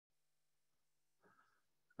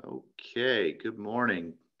Okay, good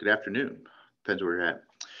morning, good afternoon, depends where you're at.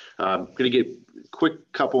 I'm going to get a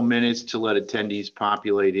quick couple minutes to let attendees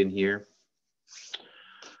populate in here.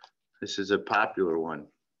 This is a popular one.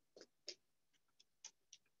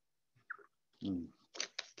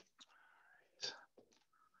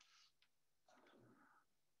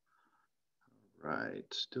 Right,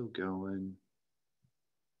 still going.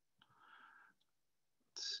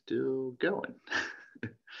 Still going.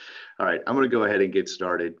 All right, I'm going to go ahead and get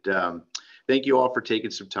started. Thank you all for taking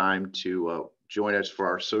some time to join us for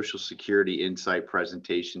our Social Security Insight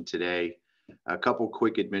presentation today. A couple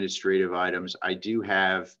quick administrative items. I do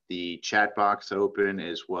have the chat box open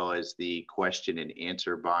as well as the question and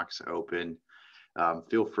answer box open.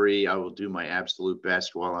 Feel free, I will do my absolute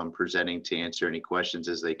best while I'm presenting to answer any questions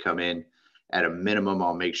as they come in. At a minimum,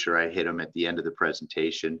 I'll make sure I hit them at the end of the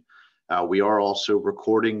presentation. We are also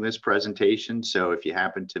recording this presentation, so if you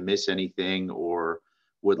happen to miss anything or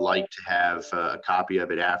would like to have a copy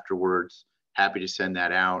of it afterwards, happy to send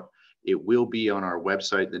that out. It will be on our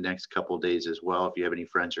website the next couple of days as well, if you have any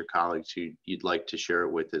friends or colleagues who you'd like to share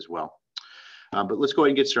it with as well. But let's go ahead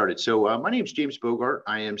and get started. So my name is James Bogart.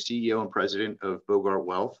 I am CEO and president of Bogart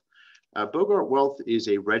Wealth. Bogart Wealth is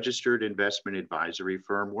a registered investment advisory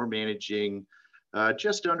firm. We're managing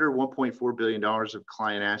just under $1.4 billion of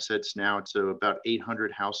client assets now. It's about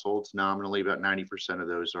 800 households nominally. About 90% of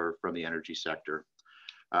those are from the energy sector.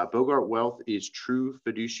 Bogart Wealth is true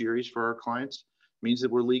fiduciaries for our clients. It means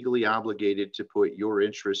that we're legally obligated to put your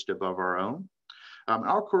interest above our own.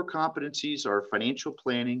 Our core competencies are financial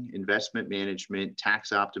planning, investment management, tax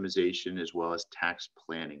optimization, as well as tax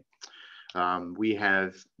planning. We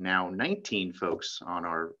have now 19 folks on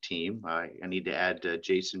our team. I need to add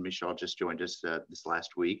Jason Michal just joined us this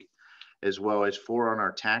last week, as well as 4 on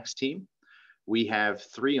our tax team. We have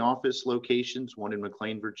 3 office locations, one in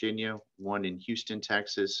McLean, Virginia, one in Houston,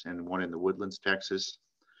 Texas, and one in the Woodlands, Texas.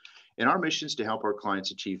 And our mission is to help our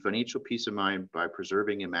clients achieve financial peace of mind by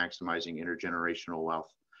preserving and maximizing intergenerational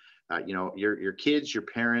wealth. Your kids, your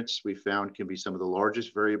parents, we found can be some of the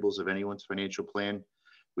largest variables of anyone's financial plan.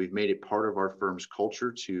 We've made it part of our firm's culture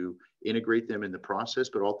to integrate them in the process,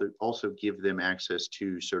 but also give them access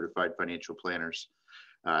to certified financial planners.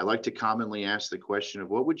 I like to commonly ask the question of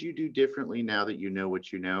what would you do differently now that you know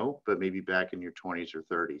what you know, but maybe back in your 20s or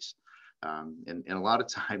 30s. And a lot of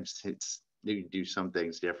times you do some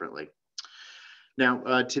things differently.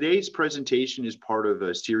 Now, today's presentation is part of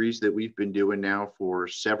a series that we've been doing now for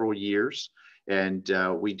several years. And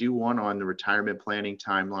we do one on the retirement planning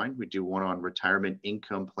timeline. We do one on retirement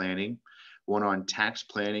income planning, one on tax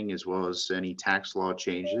planning, as well as any tax law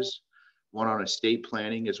changes, one on estate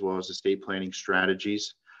planning, as well as estate planning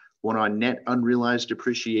strategies, one on net unrealized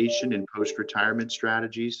appreciation and post-retirement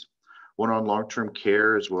strategies, one on long-term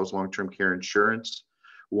care, as well as long-term care insurance,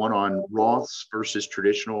 one on Roths versus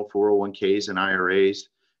traditional 401ks and IRAs,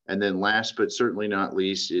 and then last but certainly not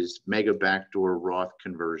least is mega backdoor Roth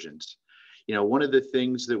conversions. You know, one of the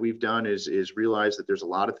things that we've done is realize that there's a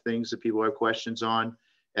lot of things that people have questions on.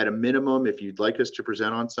 At a minimum, if you'd like us to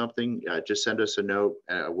present on something, just send us a note.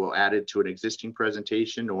 We'll add it to an existing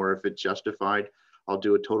presentation, or if it's justified, I'll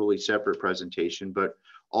do a totally separate presentation. But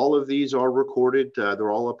all of these are recorded.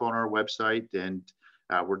 They're all up on our website, and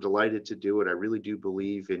we're delighted to do it. I really do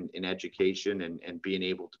believe in education and being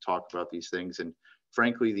able to talk about these things. And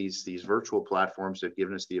frankly, these virtual platforms have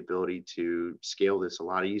given us the ability to scale this a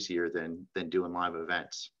lot easier than doing live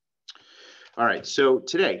events. All right, so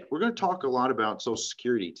today we're going to talk a lot about Social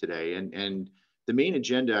Security today, and the main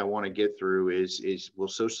agenda I want to get through is will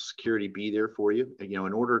Social Security be there for you? You know,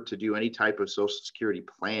 in order to do any type of Social Security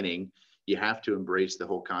planning, you have to embrace the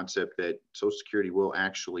whole concept that Social Security will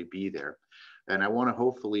actually be there. And I want to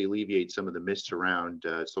hopefully alleviate some of the myths around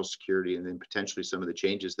Social Security and then potentially some of the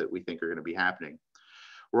changes that we think are going to be happening.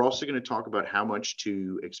 We're also going to talk about how much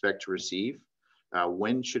to expect to receive,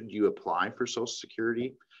 when should you apply for Social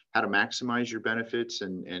Security, how to maximize your benefits,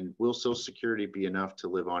 and will Social Security be enough to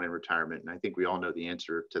live on in retirement? And I think we all know the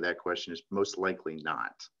answer to that question is most likely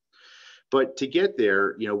not. But to get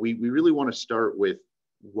there, you know, we really want to start with,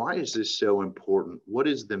 why is this so important? What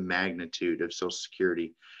is the magnitude of Social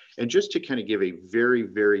Security? And just to kind of give a very,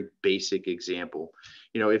 very basic example,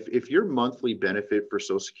 you know, if your monthly benefit for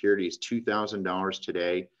Social Security is $2,000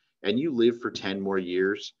 today and you live for 10 more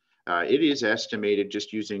years, it is estimated,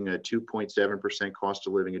 just using a 2.7% cost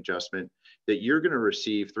of living adjustment, that you're going to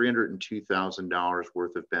receive $302,000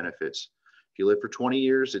 worth of benefits. If you live for 20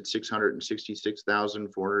 years, it's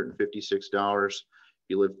 $666,456. If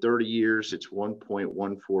you live 30 years, it's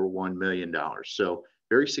 $1.141 million. So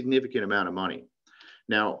very significant amount of money.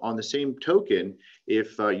 Now, on the same token,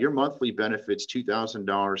 if your monthly benefits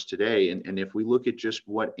 $2,000 today, and if we look at just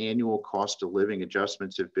what annual cost of living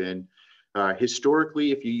adjustments have been,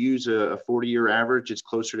 historically, if you use a 40-year average, it's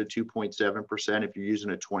closer to 2.7%. If you're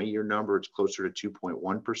using a 20-year number, it's closer to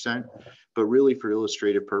 2.1%. But really, for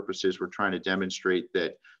illustrative purposes, we're trying to demonstrate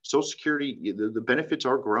that Social Security, the benefits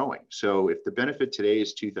are growing. So if the benefit today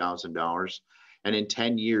is $2,000, and in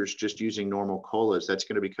 10 years, just using normal COLAs, that's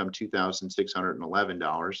going to become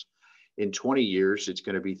 $2,611. In 20 years, it's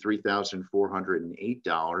going to be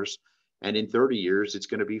 $3,408. And in 30 years, it's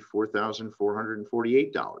going to be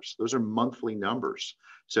 $4,448. Those are monthly numbers.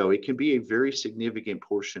 So it can be a very significant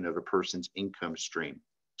portion of a person's income stream.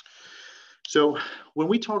 So when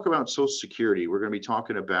we talk about Social Security, we're going to be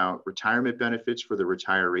talking about retirement benefits for the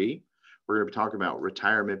retiree. We're going to be talking about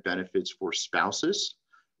retirement benefits for spouses.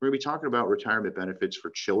 We're going to be talking about retirement benefits for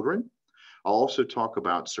children. I'll also talk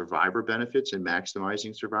about survivor benefits and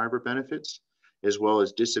maximizing survivor benefits, as well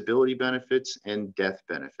as disability benefits and death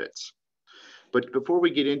benefits. But before we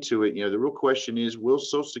get into it, the real question is, will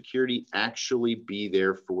Social Security actually be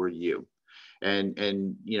there for you? And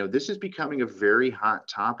this is becoming a very hot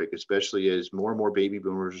topic, especially as more and more baby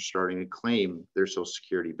boomers are starting to claim their Social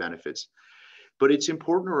Security benefits. But it's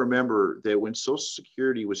important to remember that when Social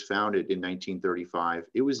Security was founded in 1935,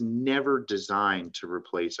 it was never designed to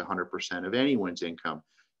replace 100% of anyone's income.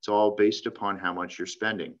 It's all based upon how much you're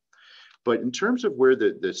spending. But in terms of where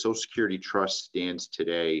the Social Security Trust stands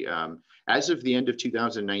today, as of the end of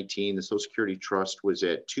 2019, the Social Security Trust was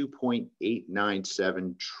at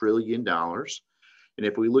 $2.897 trillion. And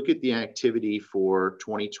if we look at the activity for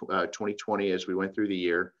 2020 as we went through the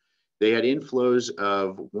year, they had inflows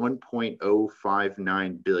of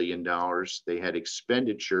 $1.059 billion. They had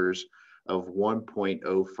expenditures of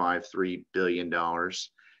 $1.053 billion.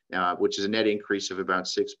 Which is a net increase of about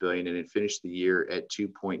 $6 billion, and it finished the year at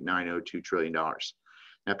 $2.902 trillion.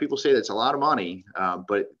 Now, people say that's a lot of money,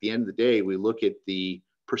 but at the end of the day, we look at the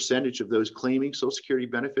percentage of those claiming Social Security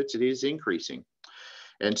benefits, it is increasing.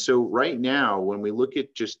 And so right now, when we look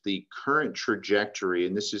at just the current trajectory,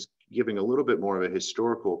 and this is giving a little bit more of a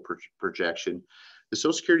historical projection, the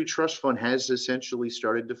Social Security Trust Fund has essentially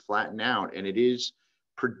started to flatten out, and it is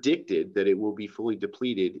predicted that it will be fully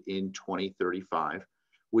depleted in 2035.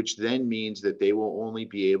 Which then means that they will only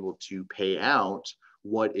be able to pay out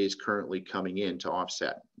what is currently coming in to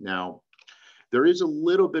offset. Now, there is a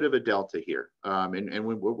little bit of a delta here. And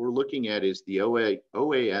what we're looking at is the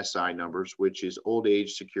OASI numbers, which is old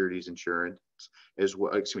age securities insurance, as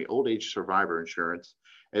well, old age survivor insurance,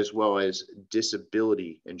 as well as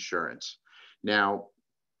disability insurance. Now,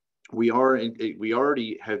 we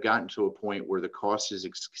already have gotten to a point where the cost is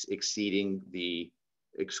excluding the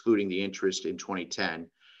interest in 2010.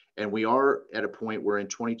 And we are at a point where in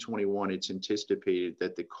 2021, it's anticipated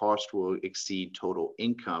that the cost will exceed total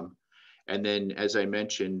income. And then, as I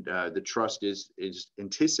mentioned, the trust is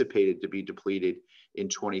anticipated to be depleted in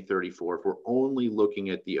 2034 if we're only looking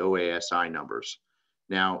at the OASI numbers.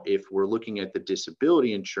 Now, if we're looking at the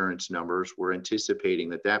disability insurance numbers, we're anticipating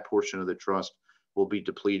that that portion of the trust will be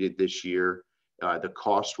depleted this year. The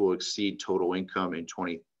cost will exceed total income in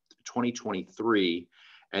 2023.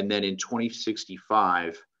 And then in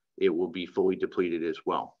 2065, it will be fully depleted as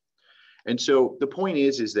well. And so the point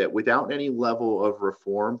is that without any level of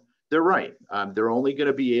reform, they're right. They're only going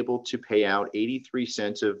to be able to pay out 83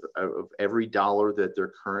 cents of every dollar that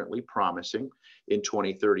they're currently promising in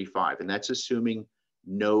 2035. And that's assuming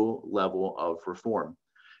no level of reform.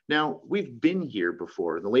 Now, we've been here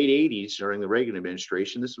before. In the late 80s, during the Reagan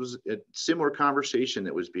administration, this was a similar conversation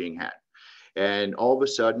that was being had. And all of a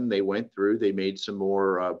sudden, they went through, they made some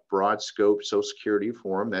more broad scope Social Security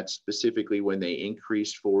reform. That's specifically when they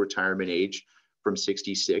increased full retirement age from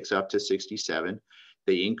 66 up to 67.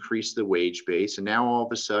 They increased the wage base. And now all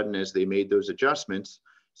of a sudden, as they made those adjustments,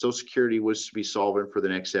 Social Security was to be solvent for the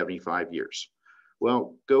next 75 years.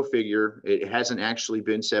 Well, go figure. It hasn't actually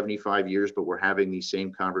been 75 years, but we're having these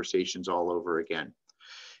same conversations all over again.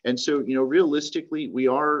 And so, realistically, we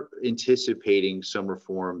are anticipating some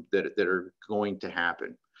reform that are going to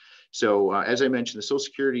happen. So, as I mentioned, the Social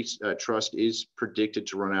Security Trust is predicted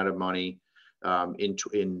to run out of money in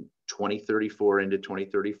 2034 into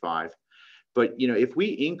 2035. But, if we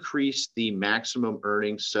increase the maximum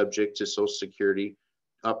earnings subject to Social Security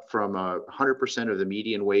up from 100% of the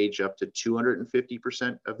median wage up to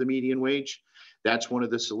 250% of the median wage, that's one of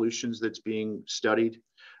the solutions that's being studied.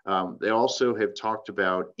 They also have talked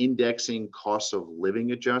about indexing cost of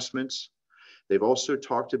living adjustments. They've also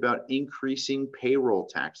talked about increasing payroll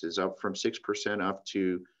taxes up from 6% up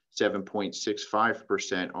to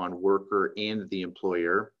 7.65% on worker and the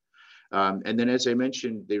employer. And then, as I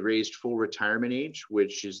mentioned, they raised full retirement age,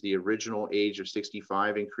 which is the original age of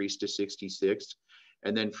 65 increased to 66.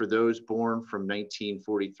 And then for those born from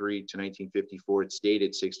 1943 to 1954, it stayed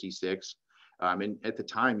at 66. And at the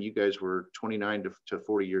time, you guys were 29 to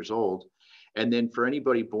 40 years old. And then for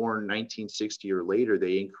anybody born 1960 or later,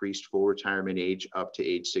 they increased full retirement age up to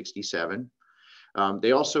age 67.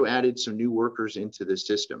 They also added some new workers into the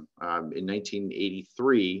system. In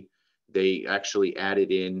 1983, they actually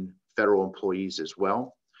added in federal employees as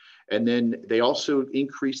well. And then they also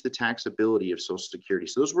increased the taxability of Social Security.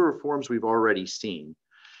 So those were reforms we've already seen.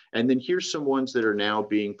 And then here's some ones that are now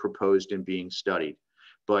being proposed and being studied.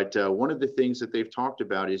 But one of the things that they've talked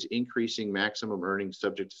about is increasing maximum earnings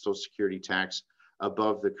subject to Social Security tax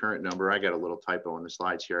above the current number. I got a little typo on the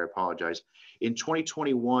slides here. I apologize. In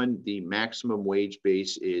 2021, the maximum wage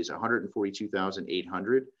base is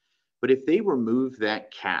 $142,800. But if they remove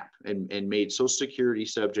that cap and made Social Security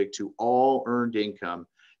subject to all earned income,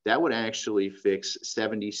 that would actually fix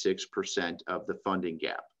 76% of the funding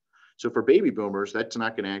gap. So for baby boomers, that's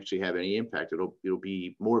not going to actually have any impact. It'll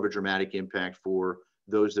be more of a dramatic impact for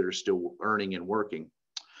those that are still earning and working.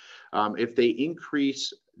 If they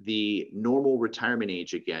increase the normal retirement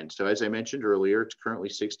age again, so as I mentioned earlier, it's currently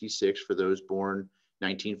 66 for those born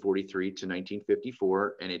 1943 to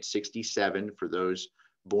 1954, and it's 67 for those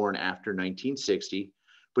born after 1960.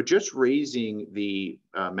 But just raising the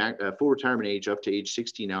full retirement age up to age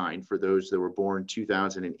 69 for those that were born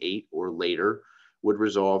 2008 or later would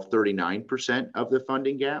resolve 39% of the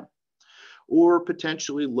funding gap, or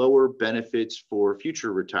potentially lower benefits for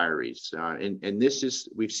future retirees. And this is,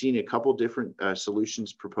 we've seen a couple different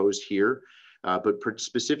solutions proposed here, but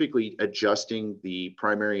specifically adjusting the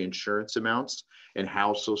primary insurance amounts and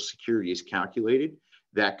how Social Security is calculated.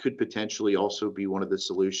 That could potentially also be one of the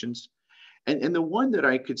solutions. And the one that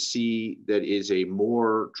I could see that is a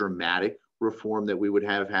more dramatic reform that we would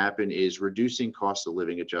have happen is reducing cost of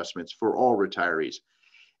living adjustments for all retirees.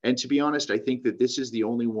 And to be honest, I think that this is the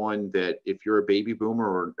only one that if you're a baby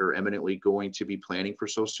boomer or eminently going to be planning for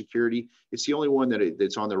Social Security, it's the only one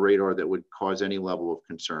that's on the radar that would cause any level of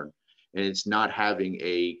concern. And it's not having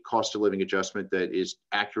a cost of living adjustment that is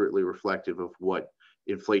accurately reflective of what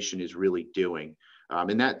inflation is really doing.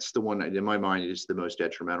 And that's the one in my mind is the most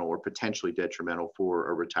detrimental or potentially detrimental for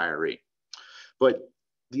a retiree. But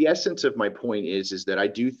the essence of my point is that I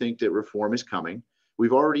do think that reform is coming.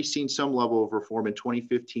 We've already seen some level of reform in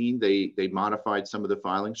 2015. They modified some of the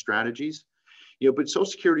filing strategies, but Social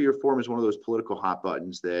Security reform is one of those political hot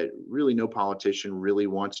buttons that really no politician really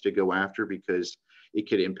wants to go after because it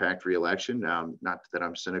could impact reelection. Not that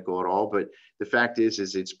I'm cynical at all, but the fact is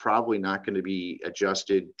it's probably not going to be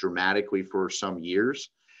adjusted dramatically for some years.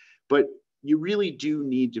 But you really do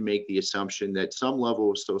need to make the assumption that some level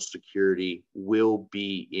of Social Security will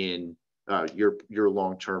be in your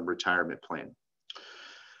long-term retirement plan.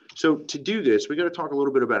 So to do this, we got to talk a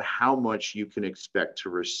little bit about how much you can expect to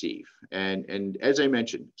receive. And as I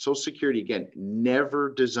mentioned, Social Security, again,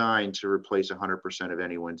 never designed to replace 100% of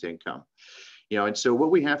anyone's income. And so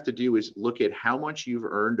what we have to do is look at how much you've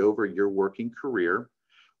earned over your working career,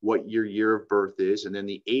 what your year of birth is, and then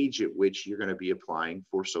the age at which you're going to be applying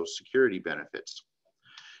for Social Security benefits.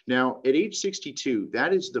 Now, at age 62,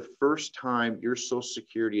 that is the first time your Social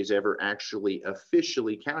Security is ever actually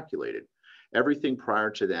officially calculated. Everything prior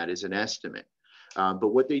to that is an estimate.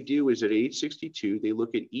 But what they do is at age 62, they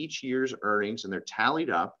look at each year's earnings and they're tallied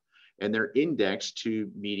up and they're indexed to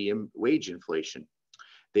median wage inflation.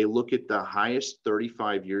 They look at the highest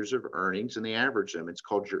 35 years of earnings and they average them. It's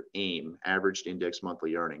called your AIM, Averaged Index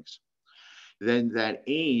Monthly Earnings. Then that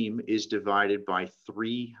AIM is divided by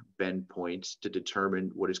 3 bend points to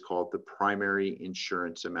determine what is called the primary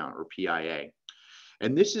insurance amount, or PIA.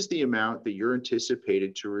 And this is the amount that you're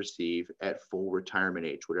anticipated to receive at full retirement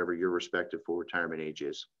age, whatever your respective full retirement age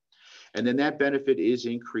is. And then that benefit is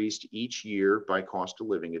increased each year by cost of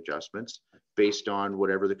living adjustments based on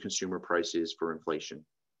whatever the consumer price is for inflation.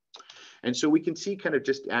 And so we can see kind of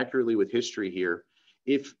just accurately with history here,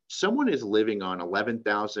 if someone is living on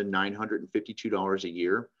 $11,952 a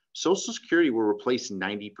year, Social Security will replace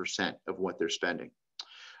 90% of what they're spending.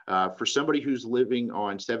 For somebody who's living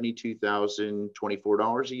on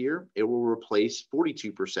 $72,024 a year, it will replace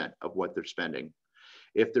 42% of what they're spending.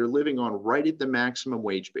 If they're living on right at the maximum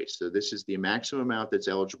wage base, so this is the maximum amount that's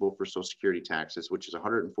eligible for Social Security taxes, which is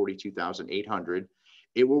 $142,800,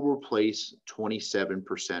 it will replace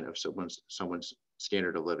 27% of someone's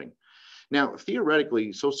standard of living. Now,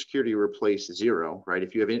 theoretically, Social Security will replace 0, right?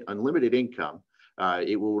 If you have unlimited income,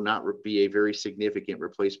 it will not be a very significant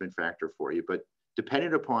replacement factor for you. But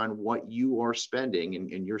dependent upon what you are spending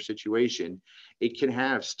in your situation, it can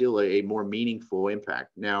have still a more meaningful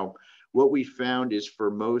impact. Now, what we found is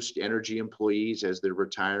for most energy employees, as they're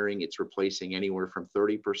retiring, it's replacing anywhere from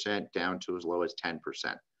 30% down to as low as 10%.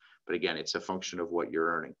 But again, it's a function of what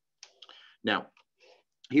you're earning. Now,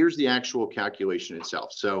 here's the actual calculation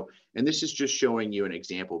itself. So, and this is just showing you an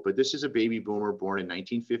example, but this is a baby boomer born in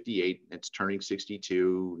 1958. It's turning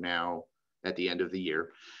 62 now at the end of the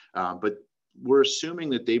year. But we're assuming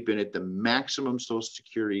that they've been at the maximum Social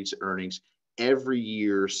Security's earnings every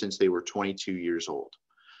year since they were 22 years old.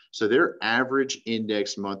 So their average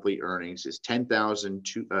index monthly earnings is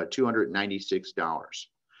 $10,296.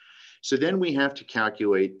 So then we have to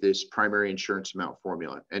calculate this primary insurance amount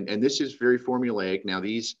formula. And this is very formulaic. Now,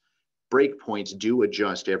 these breakpoints do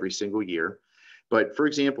adjust every single year. But for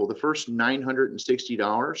example, the first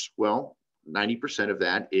 $960, well, 90% of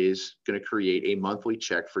that is going to create a monthly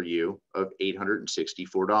check for you of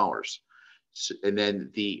 $864. And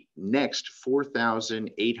then the next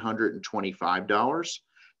 $4,825,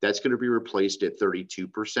 that's going to be replaced at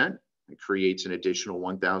 32%. It creates an additional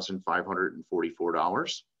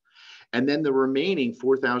 $1,544. And then the remaining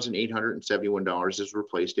 $4,871 is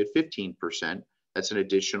replaced at 15%. That's an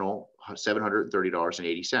additional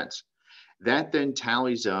 $730.80. That then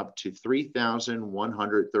tallies up to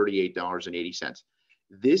 $3,138.80.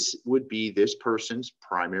 This would be this person's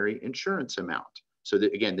primary insurance amount. So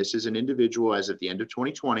that, again, this is an individual as at the end of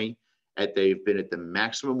 2020, they've been at the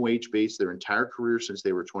maximum wage base their entire career since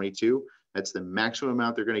they were 22. That's the maximum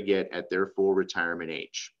amount they're going to get at their full retirement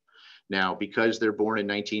age. Now, because they're born in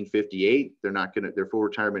 1958, they're not going to, their full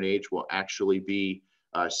retirement age will actually be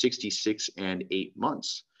 66 and 8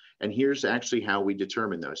 months. And here's actually how we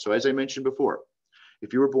determine those. So as I mentioned before,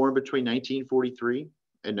 if you were born between 1943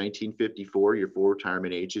 and 1954, your full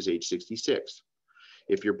retirement age is age 66.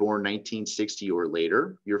 If you're born 1960 or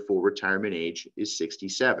later, your full retirement age is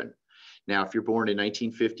 67. Now, if you're born in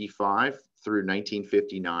 1955 through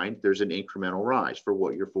 1959, there's an incremental rise for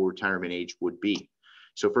what your full retirement age would be.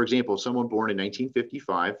 So for example, someone born in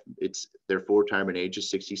 1955, their full retirement age is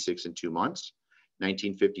 66 and 2 months.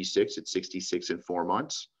 1956, it's 66 and 4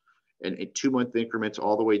 months. And in 2-month increments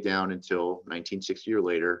all the way down until 1960 or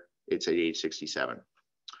later, it's at age 67.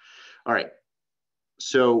 All right.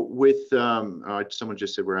 So with, someone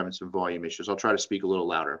just said we're having some volume issues. I'll try to speak a little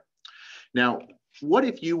louder. Now, what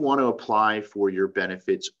if you want to apply for your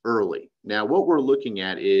benefits early? Now, what we're looking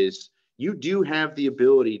at is you do have the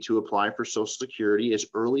ability to apply for Social Security as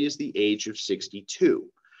early as the age of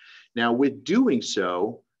 62. Now, with doing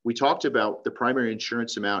so, we talked about the primary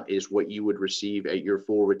insurance amount is what you would receive at your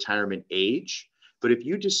full retirement age. But if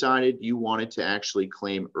you decided you wanted to actually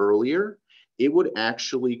claim earlier, it would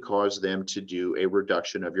actually cause them to do a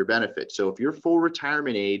reduction of your benefit. So if your full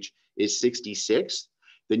retirement age is 66,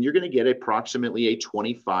 then you're going to get approximately a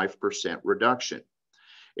 25% reduction.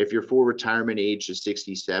 If your full retirement age is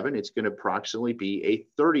 67, it's going to approximately be a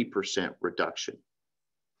 30% reduction.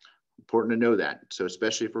 Important to know that. So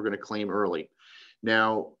especially if we're going to claim early.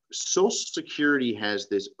 Now, Social Security has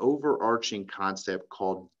this overarching concept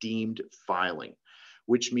called deemed filing,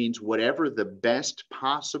 which means whatever the best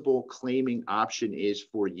possible claiming option is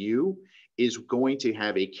for you is going to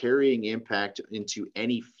have a carrying impact into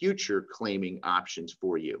any future claiming options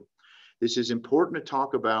for you. This is important to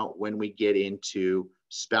talk about when we get into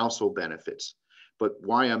spousal benefits. But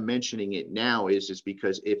why I'm mentioning it now is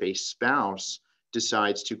because if a spouse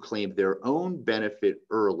decides to claim their own benefit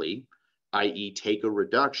early, i.e. take a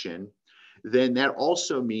reduction, then that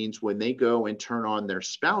also means when they go and turn on their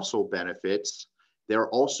spousal benefits, they're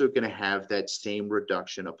also going to have that same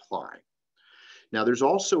reduction apply. Now, there's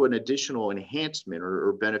also an additional enhancement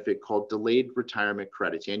or benefit called delayed retirement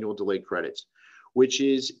credits, annual delayed credits, which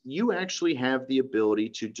is you actually have the ability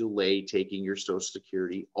to delay taking your Social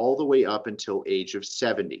Security all the way up until age of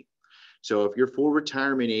 70. So if your full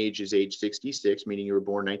retirement age is age 66, meaning you were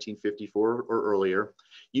born 1954 or earlier,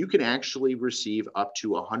 you can actually receive up to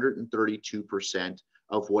 132%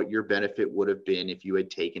 of what your benefit would have been if you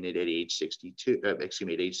had taken it at age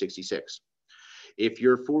 66. If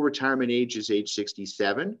your full retirement age is age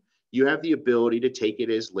 67, you have the ability to take it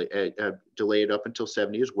as delay it up until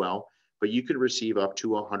 70 as well, but you can receive up to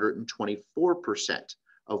 124%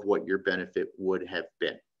 of what your benefit would have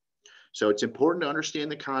been. So it's important to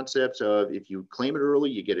understand the concepts of if you claim it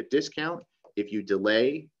early, you get a discount. If you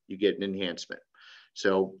delay, you get an enhancement.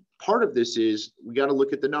 So part of this is we got to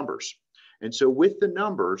look at the numbers. And so with the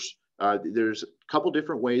numbers, there's a couple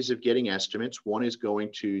different ways of getting estimates. One is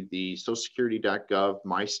going to the socialsecurity.gov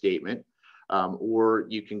My Statement, or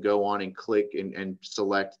you can go on and click and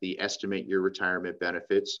select the estimate your retirement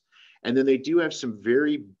benefits. And then they do have some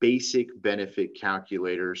very basic benefit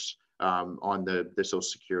calculators on the Social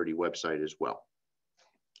Security website as well.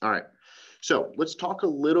 All right, so let's talk a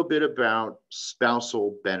little bit about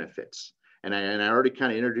spousal benefits. And I already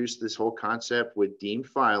kind of introduced this whole concept with deemed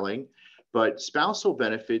filing, but spousal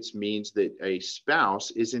benefits means that a spouse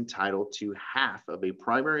is entitled to half of a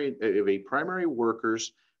primary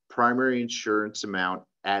worker's primary insurance amount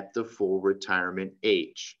at the full retirement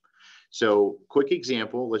age. So quick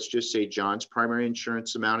example, let's just say John's primary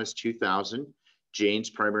insurance amount is $2,000. Jane's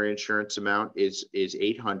primary insurance amount is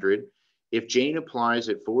 $800. If Jane applies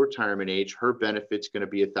at full retirement age, her benefit's going to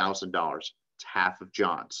be $1,000. It's half of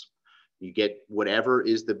John's. You get whatever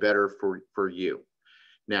is the better for you.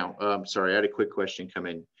 Now, sorry, I had a quick question come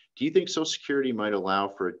in. Do you think Social Security might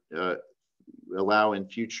allow in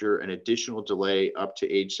future an additional delay up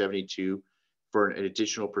to age 72 for an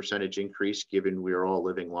additional percentage increase, given we are all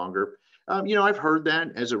living longer? I've heard that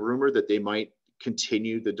as a rumor that they might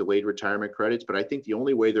continue the delayed retirement credits, but I think the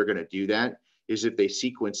only way they're going to do that is if they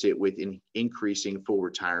sequence it with increasing full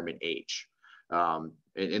retirement age. And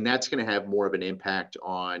that's going to have more of an impact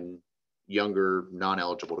on younger,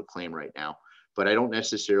 non-eligible to claim right now. But I don't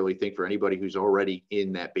necessarily think for anybody who's already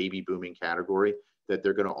in that baby booming category that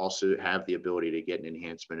they're going to also have the ability to get an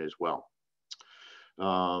enhancement as well.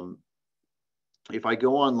 If I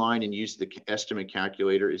go online and use the estimate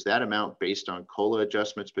calculator, is that amount based on COLA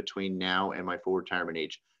adjustments between now and my full retirement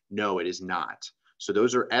age? No, it is not. So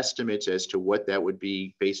those are estimates as to what that would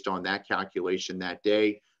be based on that calculation that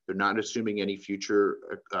day. They're not assuming any future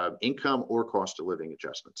income or cost of living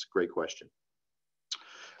adjustments. Great question.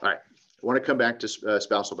 All right, I want to come back to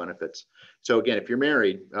spousal benefits. So again, if you're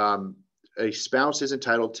married, a spouse is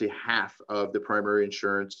entitled to half of the primary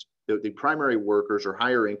insurance, the primary workers or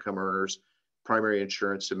higher income earners' primary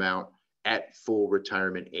insurance amount at full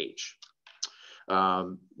retirement age.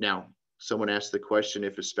 Now, someone asked the question,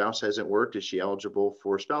 if a spouse hasn't worked, is she eligible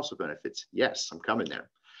for spousal benefits? Yes, I'm coming there.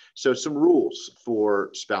 So some rules for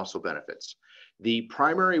spousal benefits. The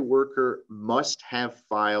primary worker must have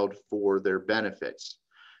filed for their benefits.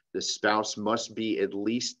 The spouse must be at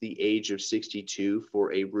least the age of 62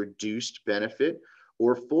 for a reduced benefit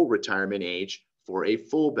or full retirement age for a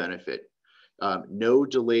full benefit. No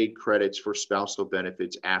delayed credits for spousal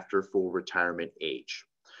benefits after full retirement age.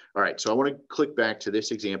 All right, so I want to click back to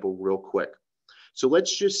this example real quick. So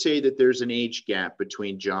let's just say that there's an age gap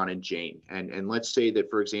between John and Jane. And let's say that,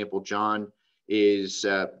 for example, John is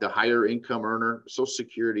the higher income earner. Social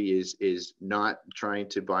Security is not trying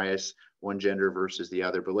to bias one gender versus the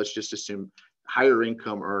other, but let's just assume higher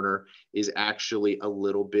income earner is actually a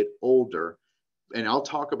little bit older. And I'll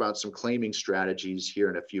talk about some claiming strategies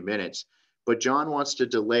here in a few minutes. But John wants to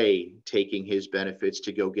delay taking his benefits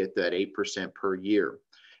to go get that 8% per year.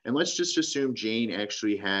 And let's just assume Jane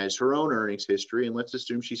actually has her own earnings history, and let's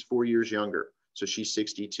assume she's 4 years younger. So she's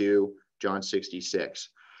 62, John's 66.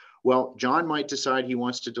 Well, John might decide he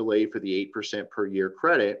wants to delay for the 8% per year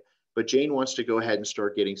credit, but Jane wants to go ahead and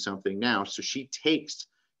start getting something now. So she takes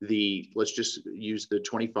let's just use the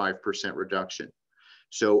 25% reduction.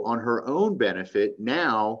 So on her own benefit,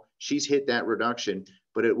 now she's hit that reduction,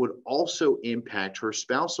 but it would also impact her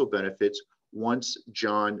spousal benefits once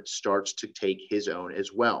John starts to take his own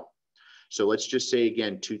as well. So let's just say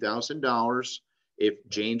again, $2,000. If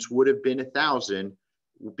Jane's would have been $1,000,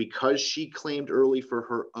 because she claimed early for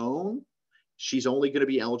her own, she's only going to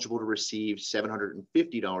be eligible to receive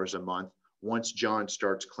 $750 a month once John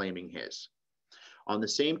starts claiming his. On the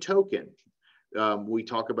same token, we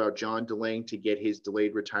talk about John delaying to get his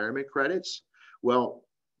delayed retirement credits. Well,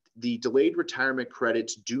 the delayed retirement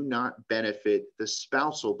credits do not benefit the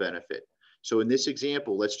spousal benefit. So in this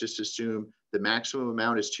example, let's just assume the maximum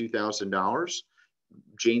amount is $2,000.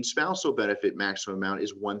 Jane's spousal benefit maximum amount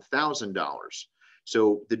is $1,000.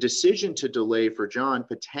 So the decision to delay for John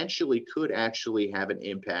potentially could actually have an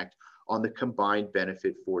impact on the combined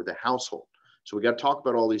benefit for the household. So we got to talk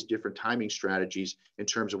about all these different timing strategies in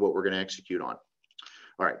terms of what we're going to execute on.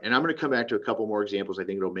 All right, and I'm going to come back to a couple more examples. I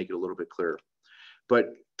think it'll make it a little bit clearer.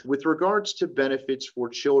 But with regards to benefits for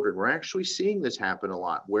children, we're actually seeing this happen a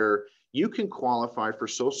lot, where you can qualify for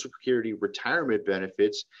Social Security retirement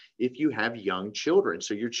benefits if you have young children.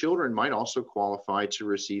 So your children might also qualify to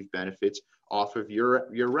receive benefits off of your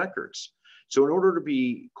records. So in order to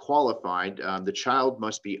be qualified, the child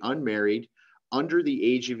must be unmarried, under the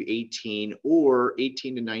age of 18, or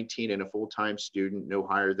 18 to 19 and a full-time student, no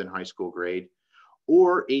higher than high school grade,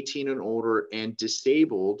 or 18 and older and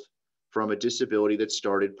disabled from a disability that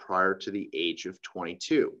started prior to the age of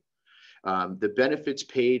 22. The benefits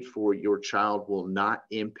paid for your child will not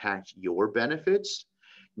impact your benefits.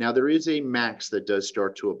 Now, there is a max that does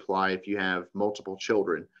start to apply if you have multiple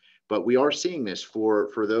children, but we are seeing this for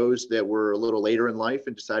those that were a little later in life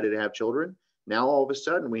and decided to have children. Now, all of a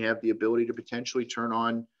sudden, we have the ability to potentially turn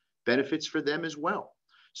on benefits for them as well.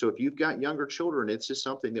 So if you've got younger children, it's just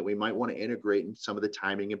something that we might want to integrate in some of the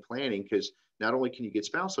timing and planning, because not only can you get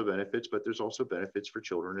spousal benefits, but there's also benefits for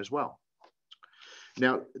children as well.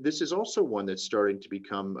 Now, this is also one that's starting to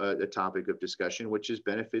become a topic of discussion, which is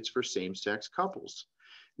benefits for same-sex couples.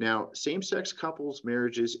 Now, same-sex couples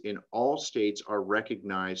marriages in all states are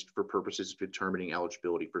recognized for purposes of determining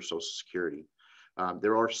eligibility for Social Security.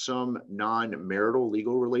 There are some non-marital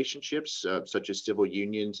legal relationships, such as civil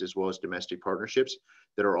unions, as well as domestic partnerships,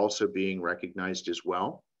 that are also being recognized as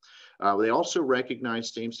well. They also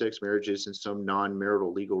recognize same-sex marriages and some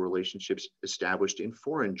non-marital legal relationships established in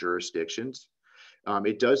foreign jurisdictions.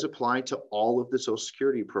 It does apply to all of the Social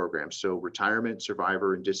Security programs, so retirement,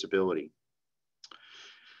 survivor, and disability.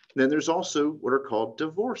 Then there's also what are called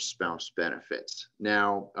divorce spouse benefits.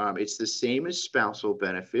 Now, it's the same as spousal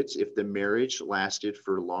benefits if the marriage lasted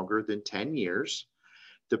for longer than 10 years.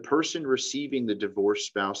 The person receiving the divorce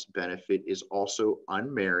spouse benefit is also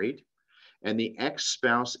unmarried, and the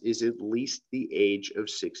ex-spouse is at least the age of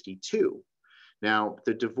 62. Now,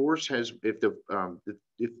 the divorce has, if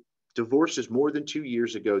divorce is more than 2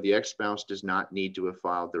 years ago, the ex-spouse does not need to have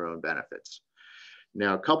filed their own benefits.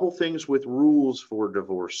 Now, a couple things with rules for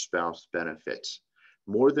divorce spouse benefits.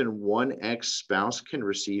 More than one ex-spouse can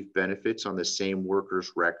receive benefits on the same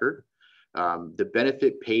worker's record. The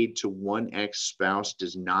benefit paid to one ex-spouse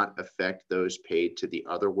does not affect those paid to the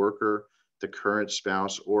other worker, the current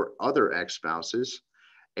spouse, or other ex-spouses.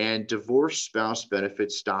 And divorce spouse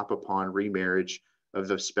benefits stop upon remarriage of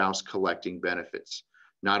the spouse collecting benefits,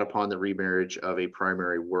 not upon the remarriage of a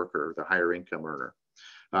primary worker, the higher income earner.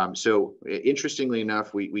 So interestingly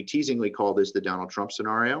enough, we teasingly call this the Donald Trump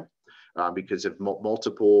scenario because of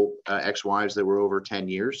multiple ex-wives that were over 10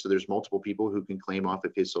 years. So there's multiple people who can claim off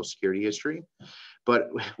of his Social Security history. But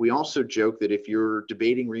we also joke that if you're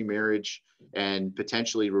debating remarriage and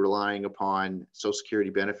potentially relying upon Social Security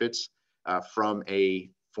benefits from a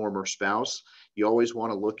former spouse, you always want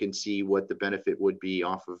to look and see what the benefit would be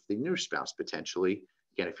off of the new spouse potentially.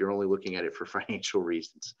 Again, if you're only looking at it for financial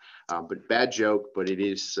reasons, but bad joke, but it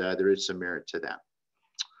is there is some merit to that.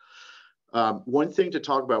 One thing to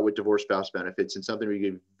talk about with divorce spouse benefits, and something we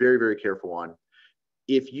get very, very careful on,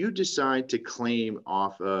 if you decide to claim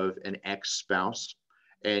off of an ex-spouse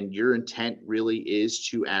and your intent really is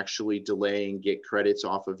to actually delay and get credits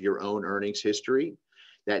off of your own earnings history,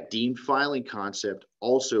 that deemed filing concept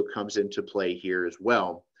also comes into play here as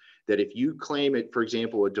well. That if you claim it, for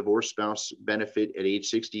example, a divorce spouse benefit at age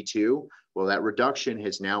 62, well, that reduction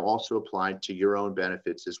has now also applied to your own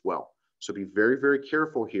benefits as well. So be very, very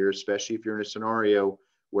careful here, especially if you're in a scenario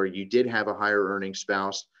where you did have a higher earning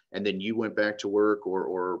spouse and then you went back to work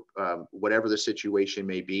or whatever the situation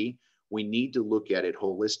may be. We need to look at it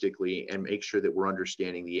holistically and make sure that we're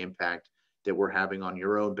understanding the impact that we're having on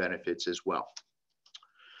your own benefits as well.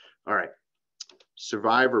 All right.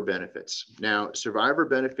 Survivor benefits. Now, survivor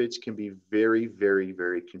benefits can be very, very,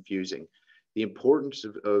 very confusing. The importance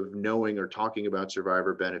of knowing or talking about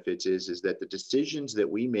survivor benefits is that the decisions that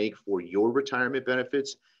we make for your retirement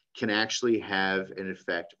benefits can actually have an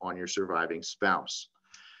effect on your surviving spouse.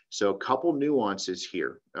 So a couple nuances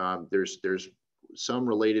here. There's some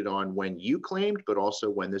related on when you claimed, but also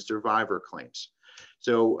when the survivor claims.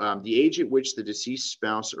 So the age at which the deceased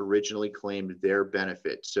spouse originally claimed their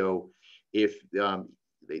benefit. So if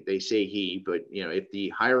they say he, but if the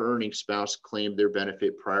higher earning spouse claimed their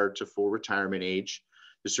benefit prior to full retirement age,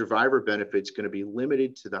 the survivor benefit is going to be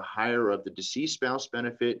limited to the higher of the deceased spouse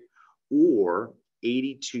benefit or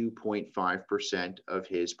 82.5% of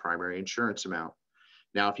his primary insurance amount.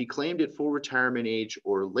 Now, if he claimed at full retirement age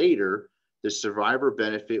or later, the survivor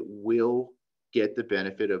benefit will get the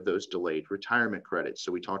benefit of those delayed retirement credits.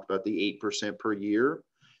 So we talked about the 8% per year.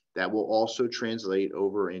 That will also translate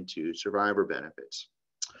over into survivor benefits.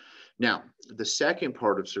 Now, the second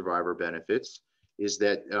part of survivor benefits is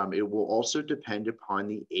that it will also depend upon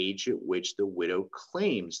the age at which the widow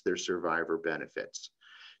claims their survivor benefits.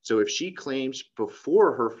 So if she claims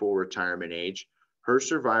before her full retirement age, her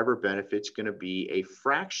survivor benefit's going to be a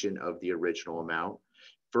fraction of the original amount.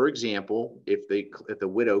 For example, if the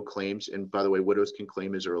widow claims, and by the way, widows can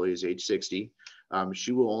claim as early as age 60,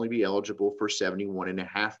 she will only be eligible for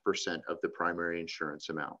 71.5% of the primary insurance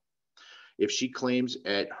amount. If she claims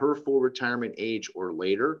at her full retirement age or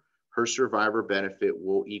later, her survivor benefit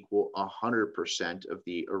will equal 100% of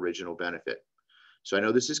the original benefit. So I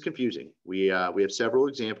know this is confusing. We have several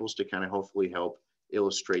examples to kind of hopefully help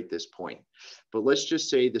illustrate this point. But let's just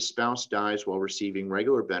say the spouse dies while receiving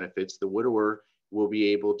regular benefits. The widower will be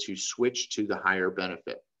able to switch to the higher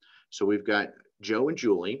benefit. So we've got Joe and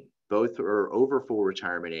Julie, both are over full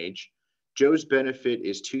retirement age. Joe's benefit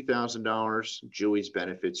is $2,000. Julie's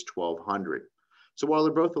benefit's $1,200. So while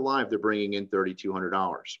they're both alive, they're bringing in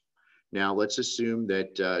 $3,200. Now let's assume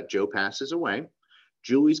that Joe passes away.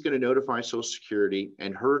 Julie's going to notify Social Security,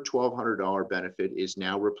 and her $1,200 benefit is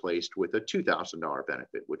now replaced with a $2,000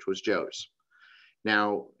 benefit, which was Joe's.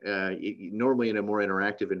 Now, normally in a more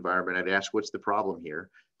interactive environment, I'd ask, what's the problem here?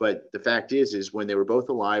 But the fact is when they were both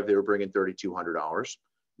alive, they were bringing $3,200.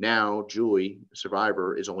 Now, Julie,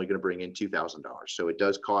 survivor, is only going to bring in $2,000. So it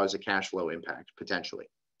does cause a cash flow impact, potentially.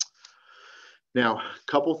 Now, a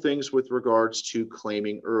couple things with regards to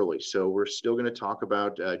claiming early. So we're still going to talk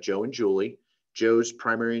about Joe and Julie. Joe's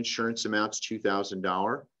primary insurance amount's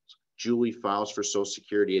 $2,000. Julie files for Social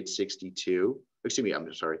Security at 62. Excuse me,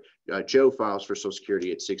 I'm sorry. Joe files for Social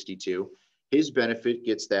Security at 62. His benefit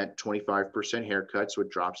gets that 25% haircut, so it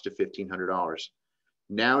drops to $1,500.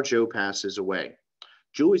 Now Joe passes away.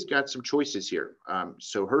 Julie's got some choices here.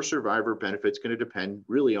 So her survivor benefit's going to depend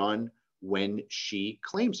really on when she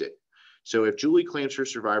claims it. So if Julie claims her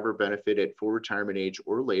survivor benefit at full retirement age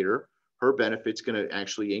or later, her benefit's going to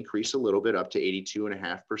actually increase a little bit up to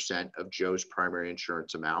 82.5% of Joe's primary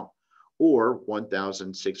insurance amount, or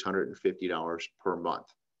 $1,650 per month.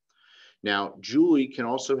 Now, Julie can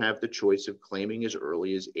also have the choice of claiming as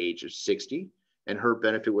early as age of 60, and her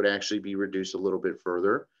benefit would actually be reduced a little bit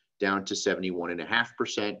further, down to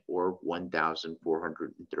 71.5%, or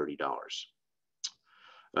 $1,430.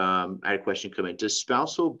 I had a question come in. Does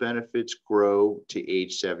spousal benefits grow to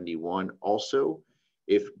age 71 also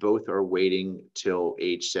if both are waiting till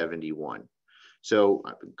age 71? So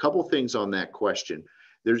a couple things on that question.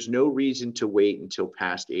 There's no reason to wait until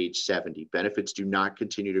past age 70. Benefits do not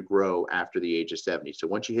continue to grow after the age of 70. So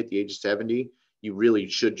once you hit the age of 70, you really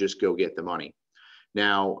should just go get the money.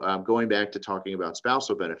 Now, going back to talking about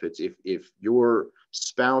spousal benefits, if your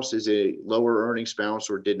spouse is a lower earning spouse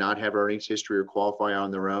or did not have earnings history or qualify on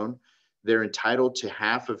their own, they're entitled to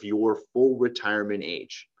half of your full retirement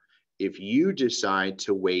age. If you decide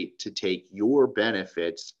to wait to take your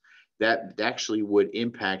benefits, that actually would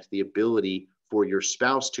impact the ability for your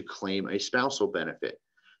spouse to claim a spousal benefit.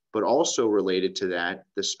 But also related to that,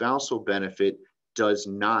 the spousal benefit does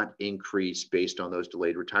not increase based on those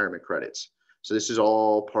delayed retirement credits. So this is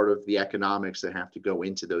all part of the economics that have to go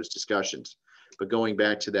into those discussions. But going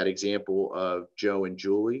back to that example of Joe and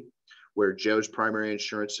Julie, where Joe's primary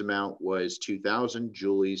insurance amount was $2,000,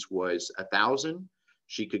 Julie's was $1,000.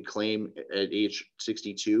 She could claim at age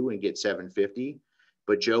 62 and get $750,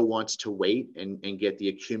 but Joe wants to wait and get the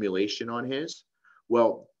accumulation on his.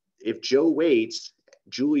 Well, if Joe waits,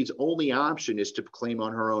 Julie's only option is to claim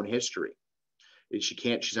on her own history.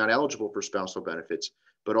 She's not eligible for spousal benefits,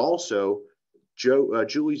 but also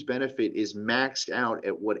Julie's benefit is maxed out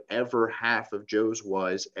at whatever half of Joe's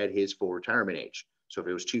was at his full retirement age. So if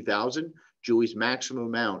it was $2,000, Julie's maximum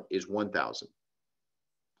amount is $1,000.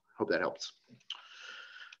 Hope that helps.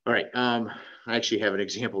 All right. I actually have an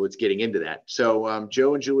example that's getting into that. So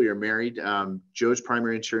Joe and Julie are married. Joe's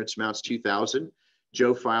primary insurance amount's $2,000.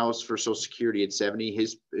 Joe files for Social Security at 70.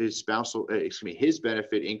 His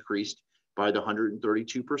benefit increased by the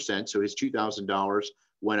 132%. So his $2,000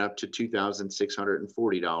 went up to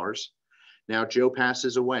 $2,640. Now Joe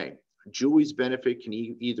passes away. Julie's benefit can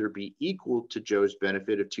either be equal to Joe's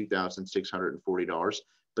benefit of $2,640,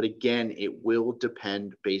 but again, it will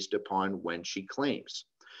depend based upon when she claims.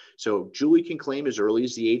 So Julie can claim as early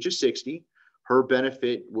as the age of 60. Her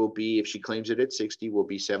benefit will be, if she claims it at 60, will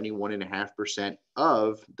be 71.5%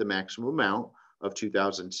 of the maximum amount of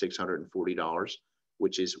 $2,640,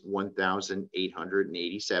 which is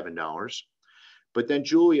 $1,887. But then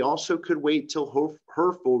Julie also could wait till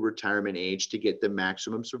her full retirement age to get the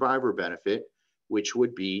maximum survivor benefit, which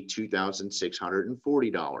would be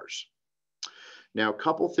 $2,640. Now, a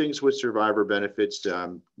couple things with survivor benefits.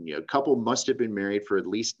 A couple must have been married for at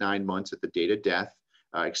least 9 months at the date of death,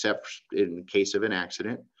 except in case of an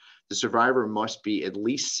accident. The survivor must be at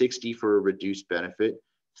least 60 for a reduced benefit,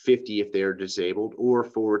 50 if they are disabled, or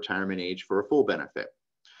full retirement age for a full benefit.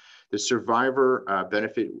 The survivor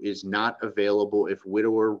benefit is not available if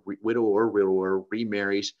widow or widower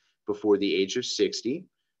remarries before the age of 60,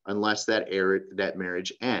 unless that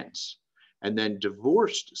marriage ends. And then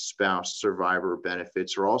divorced spouse survivor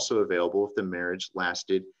benefits are also available if the marriage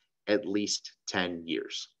lasted at least 10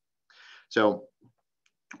 years. So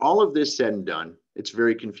all of this said and done, it's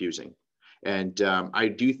very confusing. And I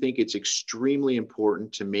do think it's extremely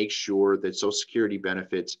important to make sure that Social Security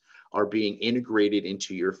benefits are being integrated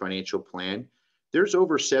into your financial plan, there's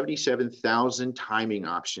over 77,000 timing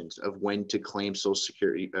options of when to claim Social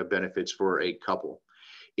Security benefits for a couple.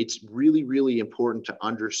 It's really, really important to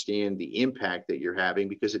understand the impact that you're having,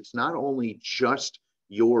 because it's not only just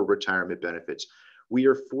your retirement benefits. We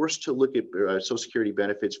are forced to look at Social Security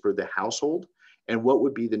benefits for the household and what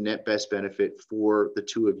would be the net best benefit for the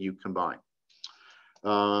two of you combined.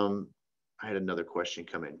 I had another question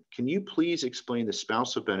come in. Can you please explain the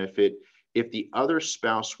spousal benefit if the other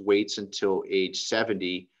spouse waits until age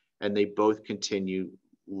 70 and they both continue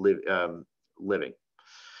living?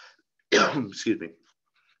 Excuse me.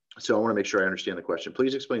 So I want to make sure I understand the question.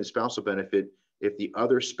 Please explain the spousal benefit if the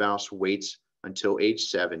other spouse waits until age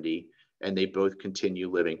 70 and they both continue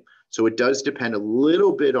living. So it does depend a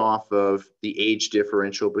little bit off of the age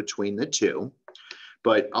differential between the two,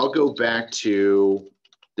 but I'll go back to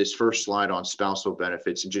this first slide on spousal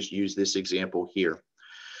benefits and just use this example here.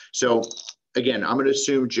 So again, I'm going to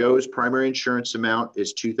assume Joe's primary insurance amount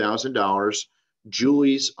is $2,000.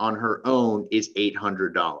 Julie's on her own is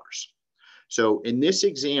 $800. So in this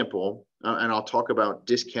example, and I'll talk about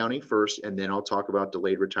discounting first, and then I'll talk about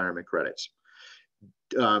delayed retirement credits.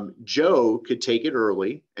 Joe could take it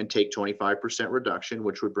early and take 25% reduction,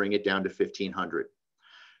 which would bring it down to $1,500.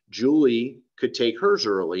 Julie could take hers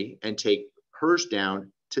early and take hers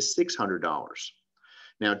down to $600.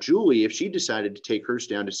 Now, Julie, if she decided to take hers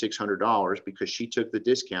down to $600 because she took the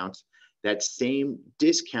discounts, that same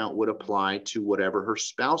discount would apply to whatever her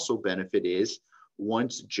spousal benefit is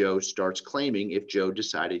once Joe starts claiming, if Joe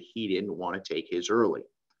decided he didn't want to take his early.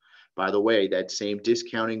 By the way, that same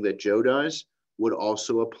discounting that Joe does would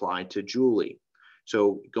also apply to Julie.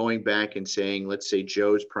 So going back and saying, let's say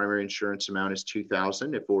Joe's primary insurance amount is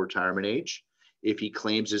 $2,000 at full retirement age. If he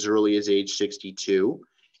claims as early as age 62,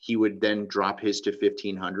 he would then drop his to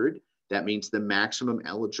 $1,500. That means the maximum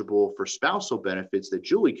eligible for spousal benefits that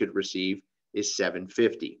Julie could receive is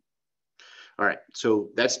 $750. All right, so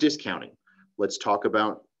that's discounting. Let's talk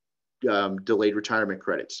about delayed retirement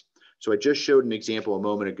credits. So I just showed an example a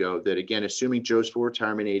moment ago that, again, assuming Joe's full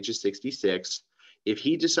retirement age is 66, if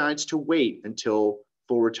he decides to wait until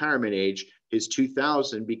full retirement age, his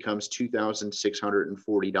 $2,000 becomes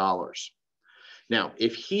 $2,640. Now,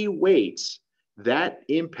 if he waits, that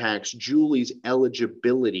impacts Julie's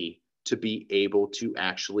eligibility to be able to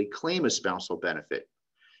actually claim a spousal benefit.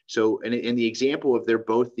 So in the example of they're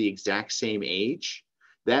both the exact same age,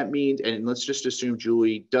 that means, and let's just assume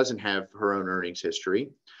Julie doesn't have her own earnings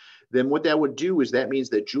history, then what that would do is that means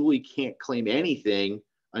that Julie can't claim anything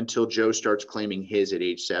until Joe starts claiming his at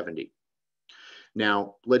age 70.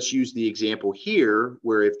 Now, let's use the example here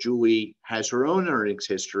where if Julie has her own earnings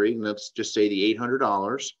history, and let's just say the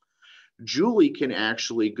 $800, Julie can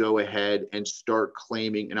actually go ahead and start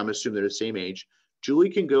claiming, and I'm assuming they're the same age,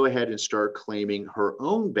 Julie can go ahead and start claiming her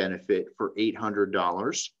own benefit for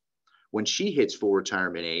 $800 when she hits full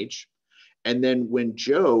retirement age. And then when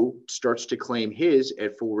Joe starts to claim his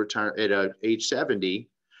at full retire at age 70,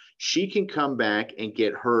 she can come back and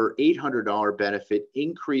get her $800 benefit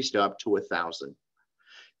increased up to $1,000.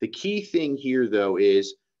 The key thing here, though,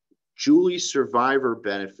 is Julie's survivor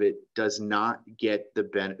benefit does not get the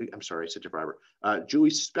benefit. I'm sorry, I said survivor.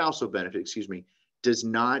 Julie's spousal benefit, excuse me, does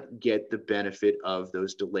not get the benefit of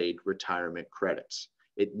those delayed retirement credits.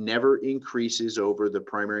 It never increases over the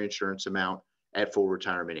primary insurance amount at full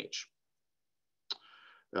retirement age.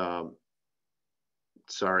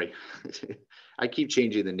 Sorry, I keep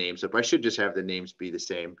changing the names up. I should just have the names be the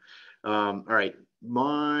same. All right,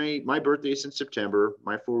 my birthday is in September.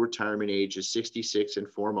 My full retirement age is 66 and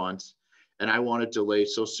 4 months, and I want to delay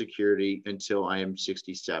Social Security until I am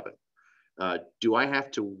 67. Do I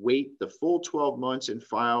have to wait the full 12 months and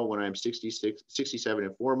file when I'm 67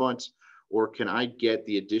 and 4 months, or can I get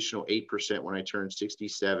the additional 8% when I turn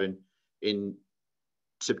 67 in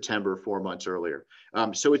September, 4 months earlier?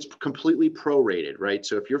 So it's completely prorated, right?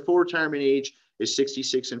 So if your full retirement age is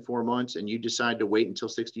 66 and 4 months and you decide to wait until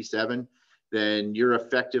 67, then you're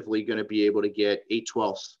effectively going to be able to get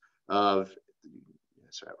 8/12 of,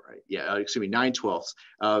 that's right, yeah, excuse me, 9/12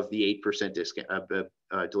 of the 8% discount of the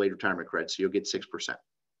delayed retirement credit. So you'll get 6%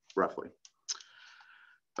 roughly.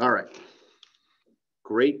 All right.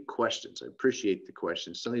 Great questions. I appreciate the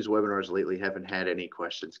questions. Some of these webinars lately haven't had any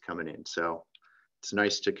questions coming in. So it's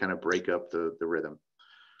nice to kind of break up the rhythm.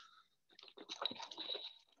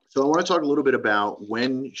 So I want to talk a little bit about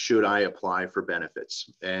when should I apply for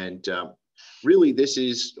benefits. And really, this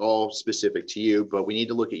is all specific to you, but we need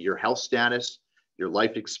to look at your health status, your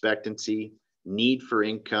life expectancy, need for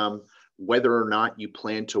income, whether or not you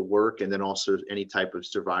plan to work, and then also any type of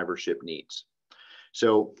survivorship needs.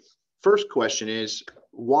 So first question is,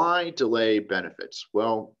 why delay benefits?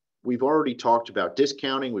 Well, we've already talked about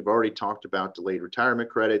discounting. We've already talked about delayed retirement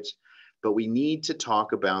credits, but we need to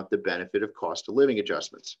talk about the benefit of cost of living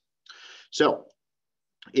adjustments. So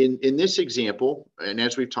in this example, and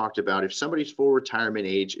as we've talked about, if somebody's full retirement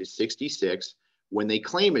age is 66, when they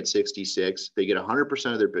claim at 66, they get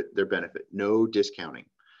 100% of their benefit, no discounting.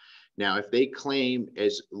 Now, if they claim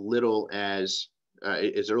as little as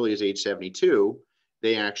early as age 72,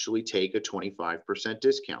 they actually take a 25%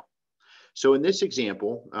 discount. So in this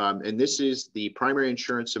example, and this is the primary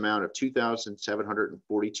insurance amount of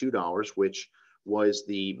 $2,742, which was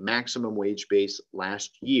the maximum wage base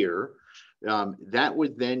last year, that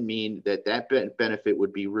would then mean that benefit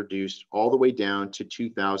would be reduced all the way down to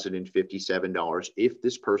 $2,057 if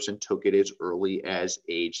this person took it as early as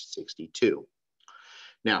age 62.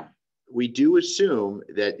 Now, we do assume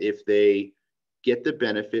that if they get the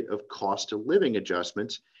benefit of cost of living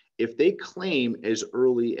adjustments, if they claim as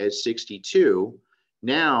early as 62,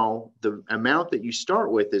 now the amount that you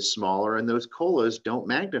start with is smaller and those COLAs don't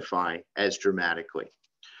magnify as dramatically.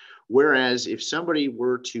 Whereas if somebody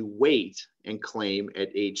were to wait and claim at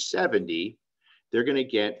age 70, they're going to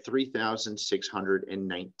get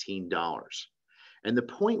 $3,619. And the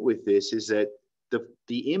point with this is that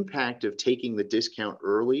the impact of taking the discount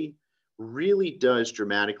early really does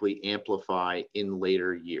dramatically amplify in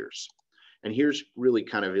later years. And here's really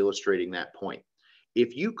kind of illustrating that point.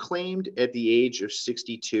 If you claimed at the age of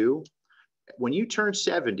 62, when you turn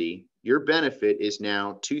 70, your benefit is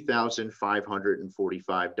now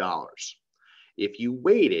 $2,545. If you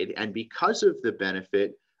waited, and because of the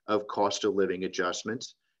benefit of cost of living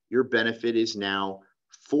adjustments, your benefit is now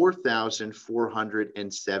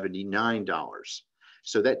 $4,479.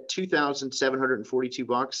 So that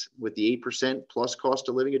 $2,742 with the 8% plus cost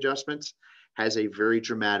of living adjustments has a very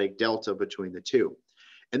dramatic delta between the two.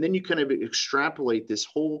 And then you kind of extrapolate this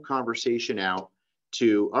whole conversation out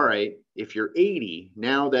to, all right, if you're 80,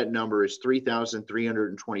 now that number is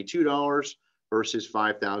 $3,322 versus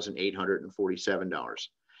 $5,847.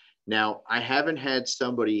 Now, I haven't had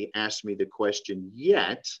somebody ask me the question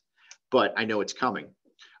yet, but I know it's coming.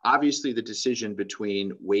 Obviously, the decision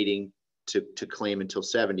between waiting to claim until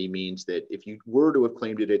 70 means that if you were to have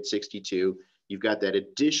claimed it at 62, you've got that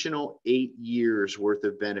additional 8 years worth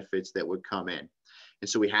of benefits that would come in. And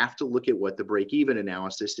so we have to look at what the break-even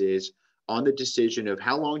analysis is on the decision of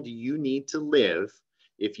how long do you need to live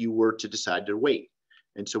if you were to decide to wait.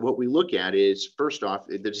 And so what we look at is, first off,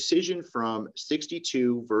 the decision from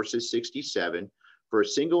 62 versus 67 for a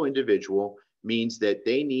single individual means that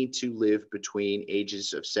they need to live between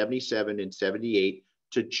ages of 77 and 78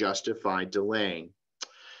 to justify delaying.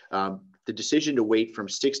 The decision to wait from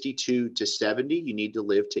 62 to 70, you need to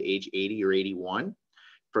live to age 80 or 81.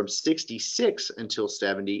 From 66 until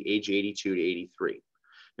 70, age 82 to 83.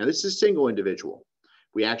 Now, this is a single individual.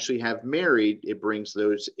 We actually have married, it brings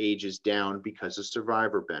those ages down because of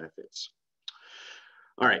survivor benefits.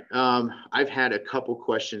 All right, I've had a couple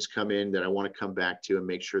questions come in that I want to come back to and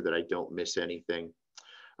make sure that I don't miss anything.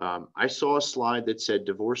 I saw a slide that said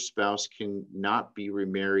divorced spouse can not be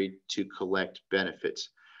remarried to collect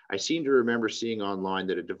benefits. I seem to remember seeing online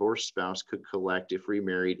that a divorced spouse could collect if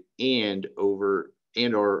remarried and or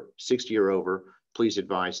 60 or over. Please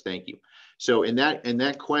advise. Thank you. So in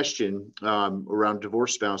that question around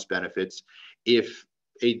divorced spouse benefits, if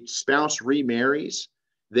a spouse remarries,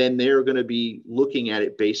 then they're going to be looking at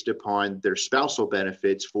it based upon their spousal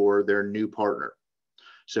benefits for their new partner.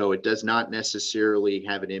 So it does not necessarily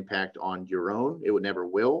have an impact on your own. It would never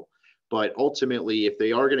will. But ultimately, if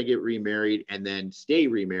they are going to get remarried and then stay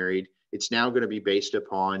remarried, it's now going to be based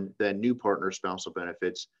upon the new partner spousal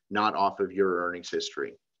benefits, not off of your earnings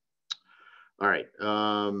history. All right.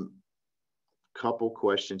 Couple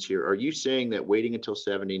questions here. Are you saying that waiting until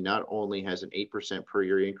 70 not only has an 8% per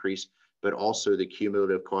year increase, but also the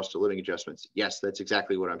cumulative cost of living adjustments? Yes, that's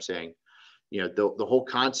exactly what I'm saying. You know, the whole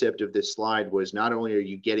concept of this slide was not only are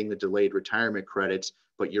you getting the delayed retirement credits,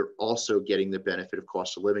 but you're also getting the benefit of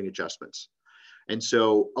cost of living adjustments. And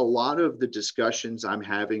so a lot of the discussions I'm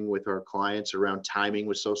having with our clients around timing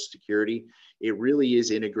with Social Security, it really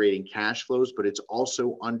is integrating cash flows, but it's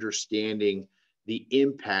also understanding the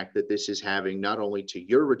impact that this is having not only to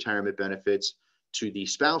your retirement benefits, to the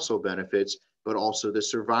spousal benefits, but also the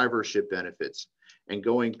survivorship benefits. And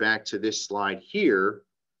going back to this slide here,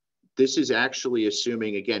 this is actually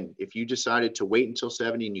assuming, again, if you decided to wait until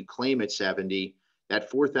 70 and you claim at 70, that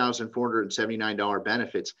 $4,479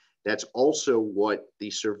 benefits, that's also what the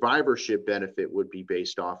survivorship benefit would be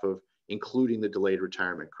based off of, including the delayed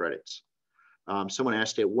retirement credits. Someone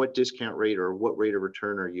asked, at what discount rate or what rate of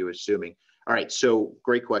return are you assuming? All right, so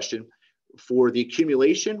great question. For the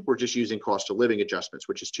accumulation, we're just using cost of living adjustments,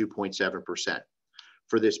 which is 2.7%.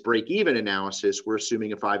 For this break-even analysis, we're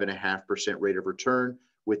assuming a 5.5% rate of return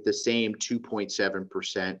with the same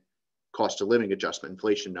 2.7% cost of living adjustment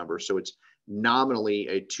inflation number. So it's nominally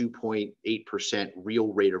a 2.8% real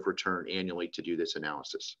rate of return annually to do this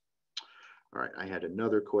analysis. All right, I had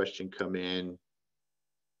another question come in.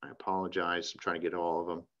 I apologize. I'm trying to get all of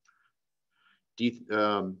them.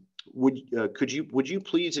 Would you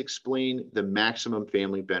please explain the maximum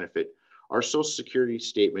family benefit? Our Social Security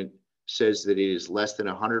statement says that it is less than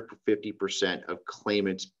 150% of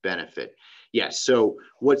claimant's benefit. Yes. So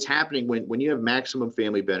what's happening when you have maximum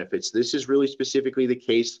family benefits, this is really specifically the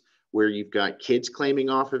case where you've got kids claiming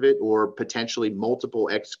off of it or potentially multiple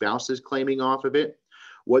ex-spouses claiming off of it.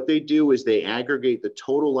 What they do is they aggregate the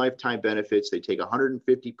total lifetime benefits. They take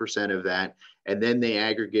 150% of that, and then they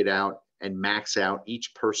aggregate out and max out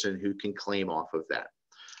each person who can claim off of that.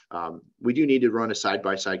 We do need to run a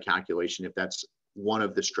side-by-side calculation if that's one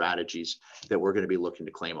of the strategies that we're going to be looking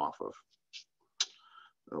to claim off of.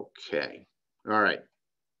 Okay. All right.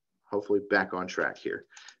 Hopefully back on track here.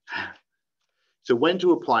 So when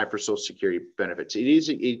to apply for Social Security benefits? It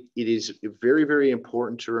is very, very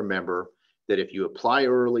important to remember that if you apply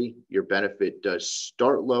early, your benefit does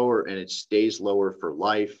start lower and it stays lower for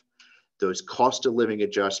life. Those cost of living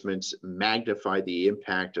adjustments magnify the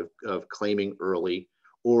impact of claiming early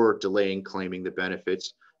or delaying claiming the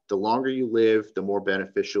benefits. The longer you live, the more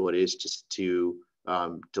beneficial it is to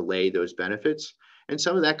delay those benefits. And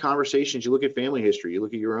some of that conversations, you look at family history, you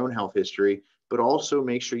look at your own health history, but also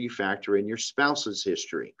make sure you factor in your spouse's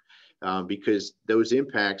history because those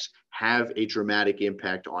impacts have a dramatic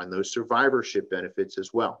impact on those survivorship benefits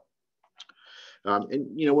as well. And,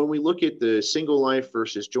 you know, when we look at the single life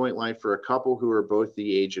versus joint life for a couple who are both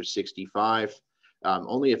the age of 65,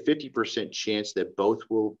 only a 50% chance that both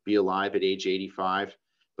will be alive at age 85.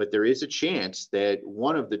 But there is a chance that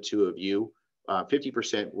one of the two of you,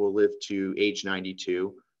 50% will live to age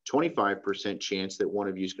 92, 25% chance that one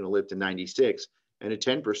of you is going to live to 96, and a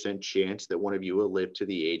 10% chance that one of you will live to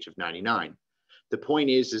the age of 99. The point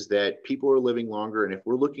is that people are living longer. And if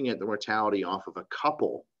we're looking at the mortality off of a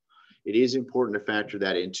couple, it is important to factor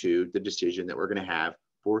that into the decision that we're going to have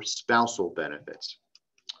for spousal benefits.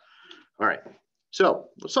 All right. So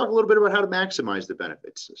let's talk a little bit about how to maximize the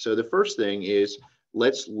benefits. So the first thing is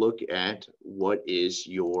let's look at what is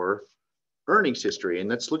your earnings history, and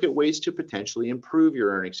let's look at ways to potentially improve your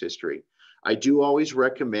earnings history. I do always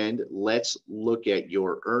recommend let's look at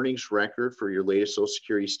your earnings record for your latest Social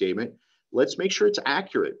Security statement. Let's make sure it's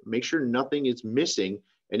accurate, make sure nothing is missing.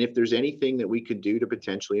 And if there's anything that we could do to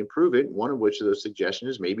potentially improve it, one of which of those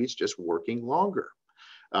suggestions is maybe it's just working longer.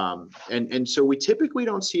 And so we typically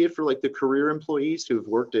don't see it for like the career employees who have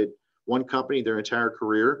worked at one company their entire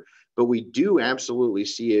career, but we do absolutely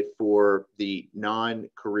see it for the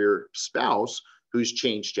non-career spouse who's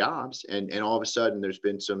changed jobs. And all of a sudden there's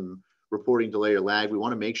been some reporting delay or lag. We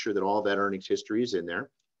want to make sure that all that earnings history is in there.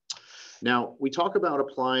 Now, we talk about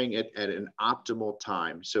applying at an optimal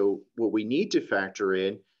time. So what we need to factor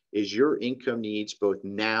in is your income needs both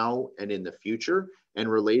now and in the future. And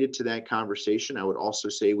related to that conversation, I would also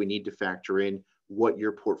say we need to factor in what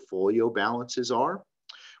your portfolio balances are.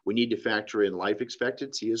 We need to factor in life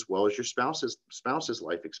expectancy as well as your spouse's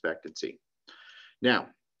life expectancy. Now,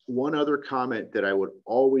 one other comment that I would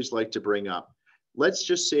always like to bring up, let's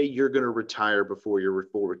just say you're going to retire before your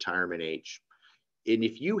full retirement age. And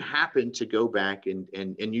if you happen to go back and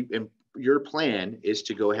your plan is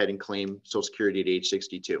to go ahead and claim Social Security at age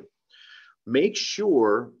 62, make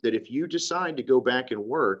sure that if you decide to go back and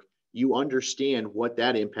work, you understand what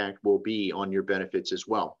that impact will be on your benefits as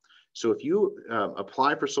well. So if you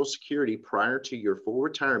apply for Social Security prior to your full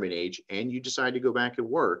retirement age and you decide to go back and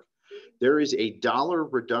work, there is a $1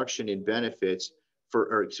 reduction in benefits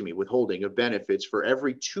withholding of benefits for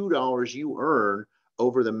every $2 you earn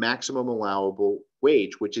over the maximum allowable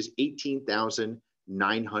wage, which is $18,960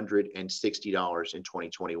 in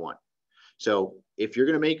 2021. So if you're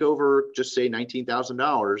going to make over, just say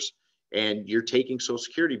 $19,000 and you're taking Social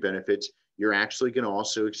Security benefits, you're actually going to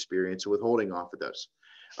also experience a withholding off of those.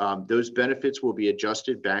 Those benefits will be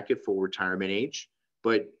adjusted back at full retirement age,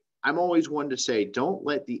 but I'm always one to say, don't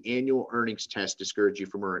let the annual earnings test discourage you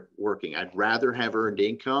from working. I'd rather have earned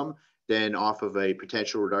income than off of a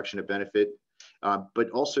potential reduction of benefit.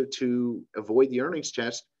 But also to avoid the earnings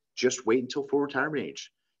test, just wait until full retirement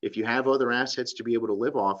age. If you have other assets to be able to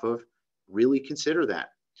live off of, really consider that.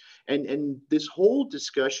 And this whole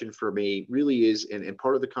discussion for me really is, and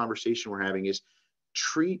part of the conversation we're having is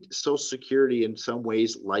treat Social Security in some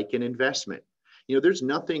ways like an investment. there's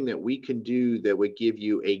nothing that we can do that would give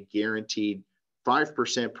you a guaranteed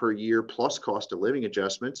 5% per year plus cost of living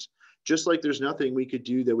adjustments, just like there's nothing we could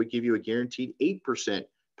do that would give you a guaranteed 8%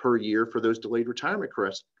 per year for those delayed retirement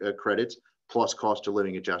credits plus cost of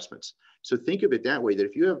living adjustments. So think of it that way, that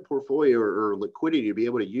if you have a portfolio or liquidity to be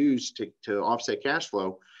able to use to offset cash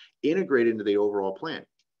flow, integrate into the overall plan.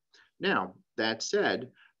 Now, that said,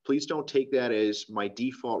 please don't take that as my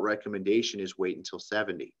default recommendation is wait until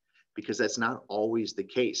 70, because that's not always the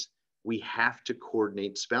case. We have to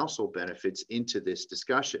coordinate spousal benefits into this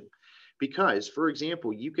discussion. Because, for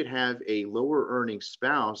example, you could have a lower earning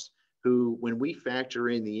spouse who, when we factor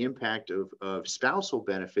in the impact of spousal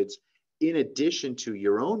benefits, in addition to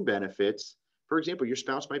your own benefits, for example, your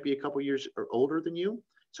spouse might be a couple years older than you,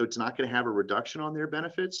 so it's not going to have a reduction on their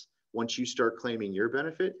benefits once you start claiming your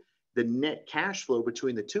benefit. The net cash flow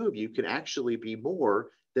between the two of you can actually be more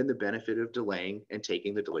than the benefit of delaying and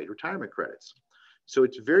taking the delayed retirement credits. So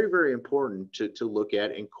it's very, very important to look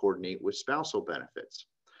at and coordinate with spousal benefits.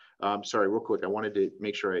 Sorry, real quick, I wanted to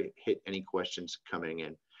make sure I hit any questions coming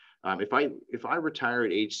in. If I retire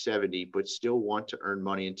at age 70 but still want to earn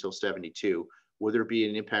money until 72, will there be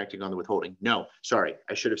an impacting on the withholding? No, sorry,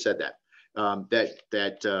 I should have said that.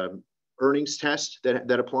 That earnings test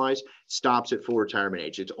that applies stops at full retirement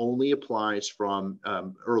age. It only applies from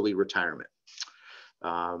early retirement.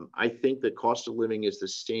 I think the cost of living is the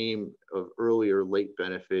same of early or late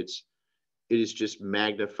benefits. It is just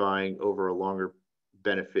magnifying over a longer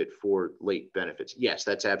benefit for late benefits. Yes,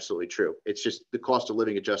 that's absolutely true. It's just the cost of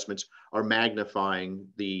living adjustments are magnifying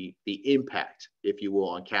the impact, if you will,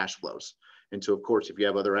 on cash flows. And so, of course, if you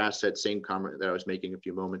have other assets, same comment that I was making a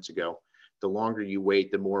few moments ago, the longer you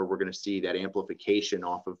wait, the more we're going to see that amplification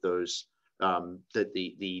off of those,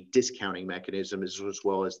 the discounting mechanism as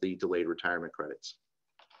well as the delayed retirement credits.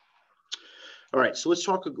 All right, so let's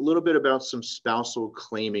talk a little bit about some spousal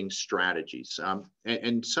claiming strategies.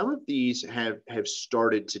 And some of these have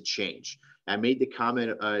started to change. I made the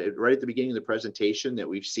comment right at the beginning of the presentation that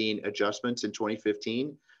we've seen adjustments in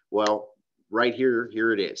 2015. Well, right here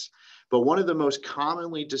it is. But one of the most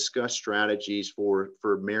commonly discussed strategies for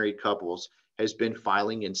married couples has been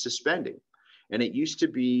filing and suspending. And it used to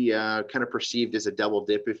be kind of perceived as a double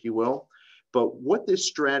dip, if you will. But what this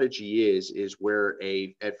strategy is where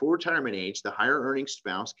at full retirement age, the higher earning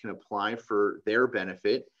spouse can apply for their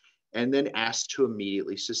benefit and then ask to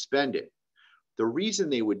immediately suspend it. The reason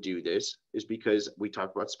they would do this is because we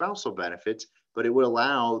talk about spousal benefits, but it would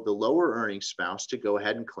allow the lower earning spouse to go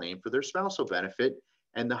ahead and claim for their spousal benefit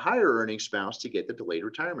and the higher earning spouse to get the delayed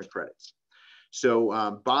retirement credits.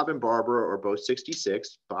 So Bob and Barbara are both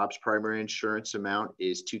 66. Bob's primary insurance amount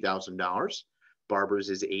is $2,000. Barbara's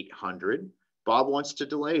is $800. Bob wants to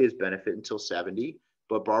delay his benefit until 70,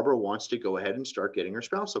 but Barbara wants to go ahead and start getting her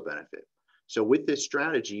spousal benefit. So with this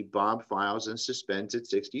strategy, Bob files and suspends at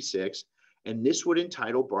 66, and this would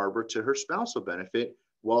entitle Barbara to her spousal benefit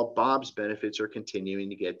while Bob's benefits are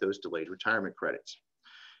continuing to get those delayed retirement credits.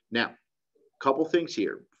 Now, a couple things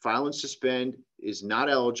here. File and suspend is not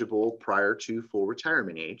eligible prior to full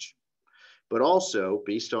retirement age, but also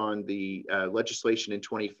based on the legislation in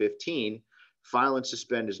 2015, file and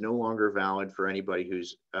suspend is no longer valid for anybody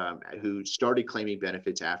who started claiming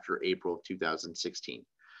benefits after April of 2016.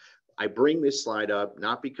 I bring this slide up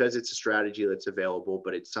not because it's a strategy that's available,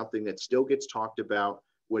 but it's something that still gets talked about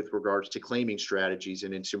with regards to claiming strategies.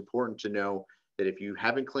 And it's important to know that if you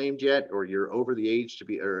haven't claimed yet, or you're over the age to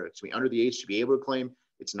be, or excuse me, under the age to be able to claim,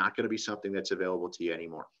 it's not going to be something that's available to you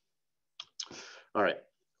anymore. All right.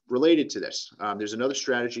 Related to this, there's another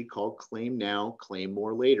strategy called claim now, claim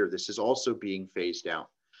more later. This is also being phased out.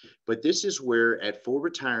 But this is where at full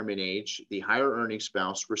retirement age, the higher earning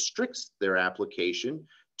spouse restricts their application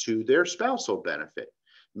to their spousal benefit,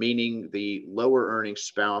 meaning the lower earning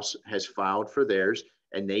spouse has filed for theirs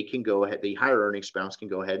and they can go ahead, the higher earning spouse can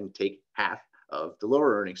go ahead and take half of the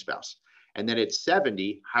lower earning spouse. And then at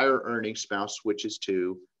 70, higher earning spouse switches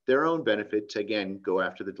to their own benefit to again go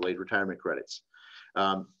after the delayed retirement credits.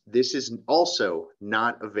 This is also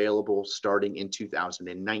not available starting in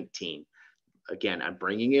 2019. Again, I'm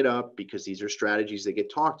bringing it up because these are strategies that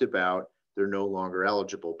get talked about. They're no longer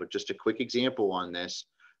eligible. But just a quick example on this,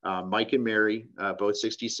 Mike and Mary, both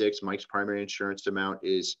 66. Mike's primary insurance amount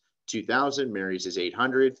is $2,000. Mary's is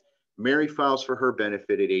 $800. Mary files for her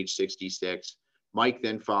benefit at age 66. Mike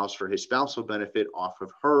then files for his spousal benefit off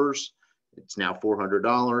of hers. It's now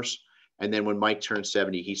 $400. And then when Mike turns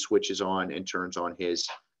 70, he switches on and turns on his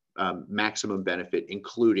maximum benefit,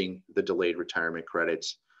 including the delayed retirement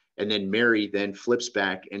credits. And then Mary then flips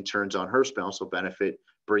back and turns on her spousal benefit,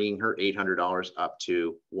 bringing her $800 up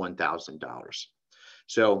to $1,000.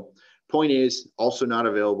 So Point is, also not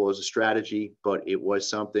available as a strategy, but it was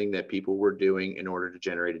something that people were doing in order to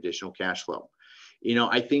generate additional cash flow.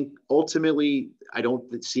 I think ultimately, I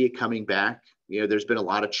don't see it coming back. There's been a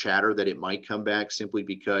lot of chatter that it might come back simply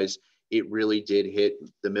because it really did hit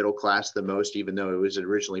the middle class the most, even though it was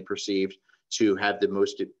originally perceived to have the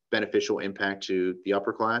most beneficial impact to the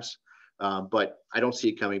upper class. But I don't see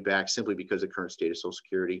it coming back simply because of the current state of Social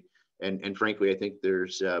Security. And frankly, I think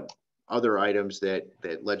there's other items that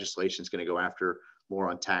legislation is going to go after more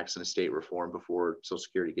on tax and estate reform before Social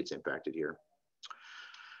Security gets impacted here.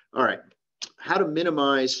 All right, how to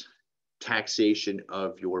minimize taxation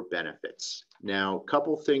of your benefits. Now, a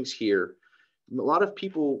couple things here. A lot of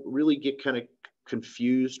people really get kind of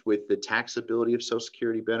confused with the taxability of Social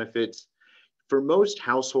Security benefits. For most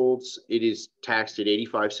households, it is taxed at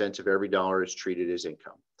 85 cents of every dollar is treated as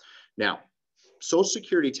income. Now, Social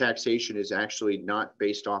Security taxation is actually not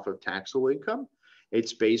based off of taxable income.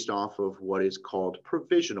 It's based off of what is called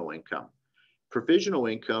provisional income. Provisional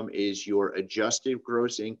income is your adjusted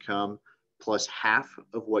gross income plus half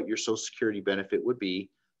of what your Social Security benefit would be,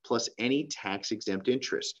 plus any tax-exempt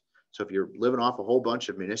interest. So if you're living off a whole bunch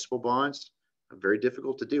of municipal bonds, very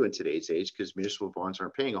difficult to do in today's age because municipal bonds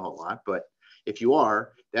aren't paying a whole lot. But if you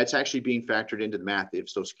are, that's actually being factored into the math if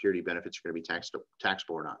Social Security benefits are going to be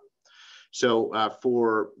taxable or not. So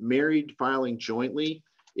for married filing jointly,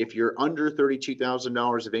 if you're under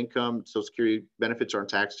 $32,000 of income, Social Security benefits aren't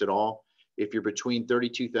taxed at all. If you're between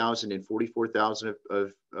 $32,000 and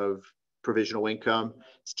 $44,000 of provisional income,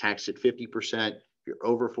 it's taxed at 50%. If you're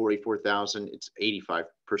over $44,000, it's 85%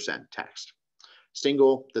 taxed.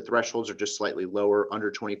 Single, the thresholds are just slightly lower.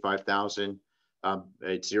 Under $25,000,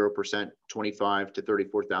 it's 0%. 25 to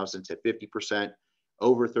 34,000, it's at 50%.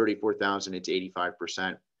 Over 34,000, it's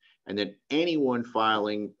 85%. And then anyone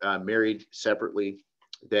filing married separately,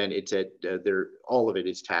 then it's at all of it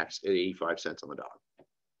is taxed at 85 cents on the dollar.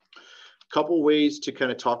 Couple ways to kind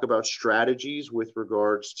of talk about strategies with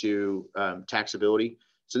regards to taxability.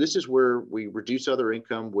 So this is where we reduce other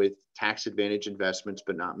income with tax advantage investments,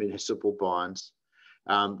 but not municipal bonds.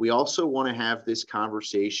 We also want to have this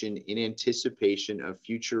conversation in anticipation of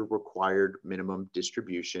future required minimum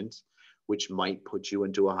distributions, which might put you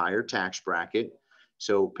into a higher tax bracket.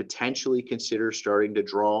 So potentially consider starting to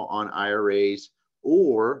draw on IRAs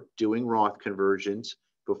or doing Roth conversions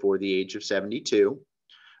before the age of 72.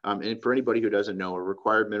 And for anybody who doesn't know, a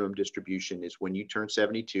required minimum distribution is when you turn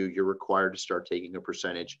 72, you're required to start taking a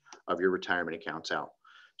percentage of your retirement accounts out.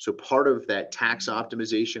 So part of that tax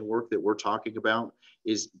optimization work that we're talking about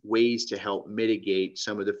is ways to help mitigate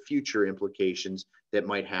some of the future implications that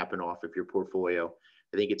might happen off of your portfolio.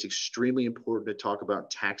 I think it's extremely important to talk about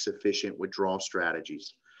tax efficient withdrawal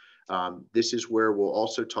strategies. This is where we'll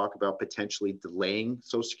also talk about potentially delaying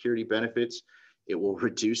Social Security benefits. It will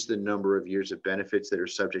reduce the number of years of benefits that are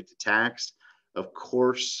subject to tax. Of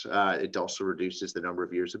course, it also reduces the number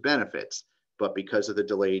of years of benefits, but because of the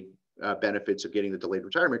delayed benefits of getting the delayed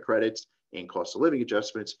retirement credits and cost of living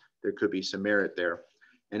adjustments, there could be some merit there.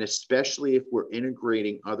 And especially if we're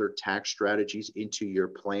integrating other tax strategies into your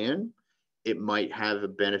plan, it might have a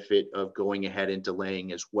benefit of going ahead and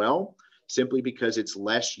delaying as well, simply because it's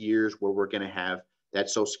less years where we're going to have that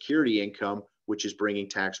Social Security income, which is bringing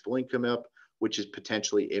taxable income up, which is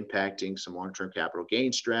potentially impacting some long-term capital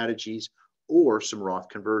gain strategies or some Roth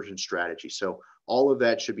conversion strategies. So all of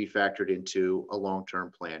that should be factored into a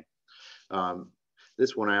long-term plan.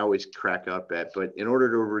 This one I always crack up at, but in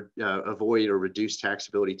order to avoid or reduce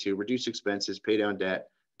taxability to reduce expenses, pay down debt,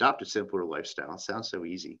 adopt a simpler lifestyle. It sounds so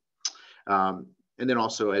easy. And then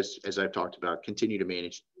also, as I've talked about, continue to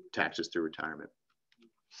manage taxes through retirement.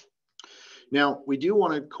 Now, we do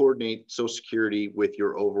want to coordinate Social Security with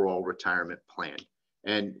your overall retirement plan.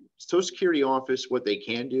 And Social Security office, what they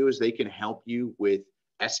can do is they can help you with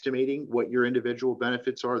estimating what your individual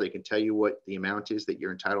benefits are. They can tell you what the amount is that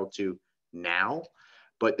you're entitled to now,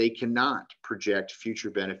 but they cannot project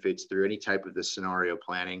future benefits through any type of the scenario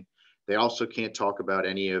planning. They also can't talk about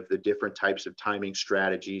any of the different types of timing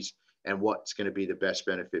strategies and what's going to be the best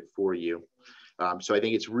benefit for you. So I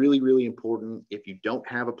think it's really, really important. If you don't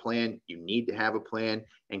have a plan, you need to have a plan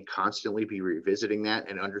and constantly be revisiting that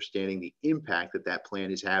and understanding the impact that that plan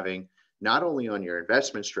is having, not only on your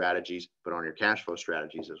investment strategies, but on your cash flow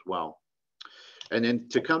strategies as well. And then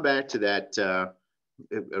to come back to that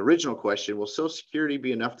original question, will Social Security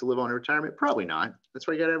be enough to live on in retirement? Probably not. That's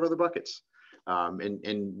why you got to have other buckets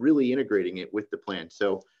and really integrating it with the plan.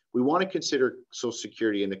 So we want to consider Social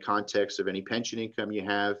Security in the context of any pension income you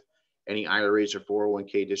have, any IRAs or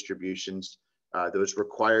 401k distributions, those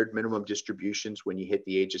required minimum distributions when you hit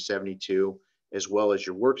the age of 72, as well as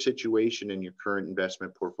your work situation and your current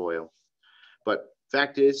investment portfolio. But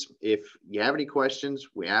fact is, if you have any questions,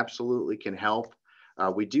 we absolutely can help.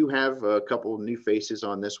 We do have a couple of new faces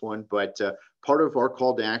on this one, but part of our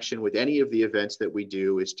call to action with any of the events that we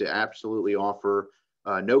do is to absolutely offer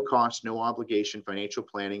no cost, no obligation financial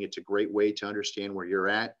planning. It's a great way to understand where you're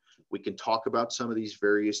at. We can talk about some of these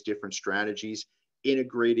various different strategies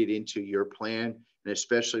integrated into your plan, and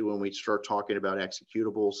especially when we start talking about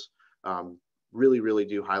executables. Really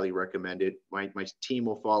do highly recommend it. My team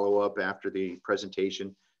will follow up after the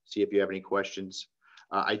presentation, see if you have any questions.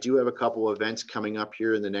 I do have a couple of events coming up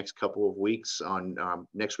here in the next couple of weeks. On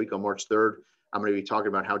next week on March 3rd, I'm going to be talking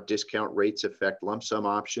about how discount rates affect lump sum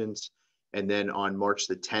options. And then on March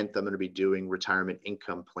the 10th, I'm going to be doing retirement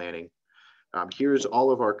income planning. Here's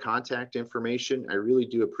all of our contact information. I really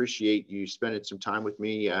do appreciate you spending some time with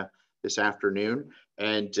me this afternoon.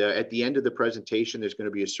 And at the end of the presentation, there's going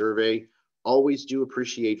to be a survey. Always do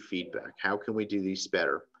appreciate feedback. How can we do these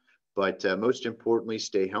better? But most importantly,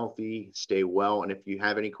 stay healthy, stay well. And if you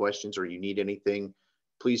have any questions or you need anything,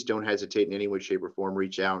 please don't hesitate in any way, shape, or form.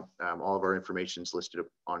 Reach out. All of our information is listed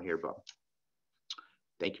on here, Bob.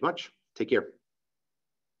 Thank you much. Take care.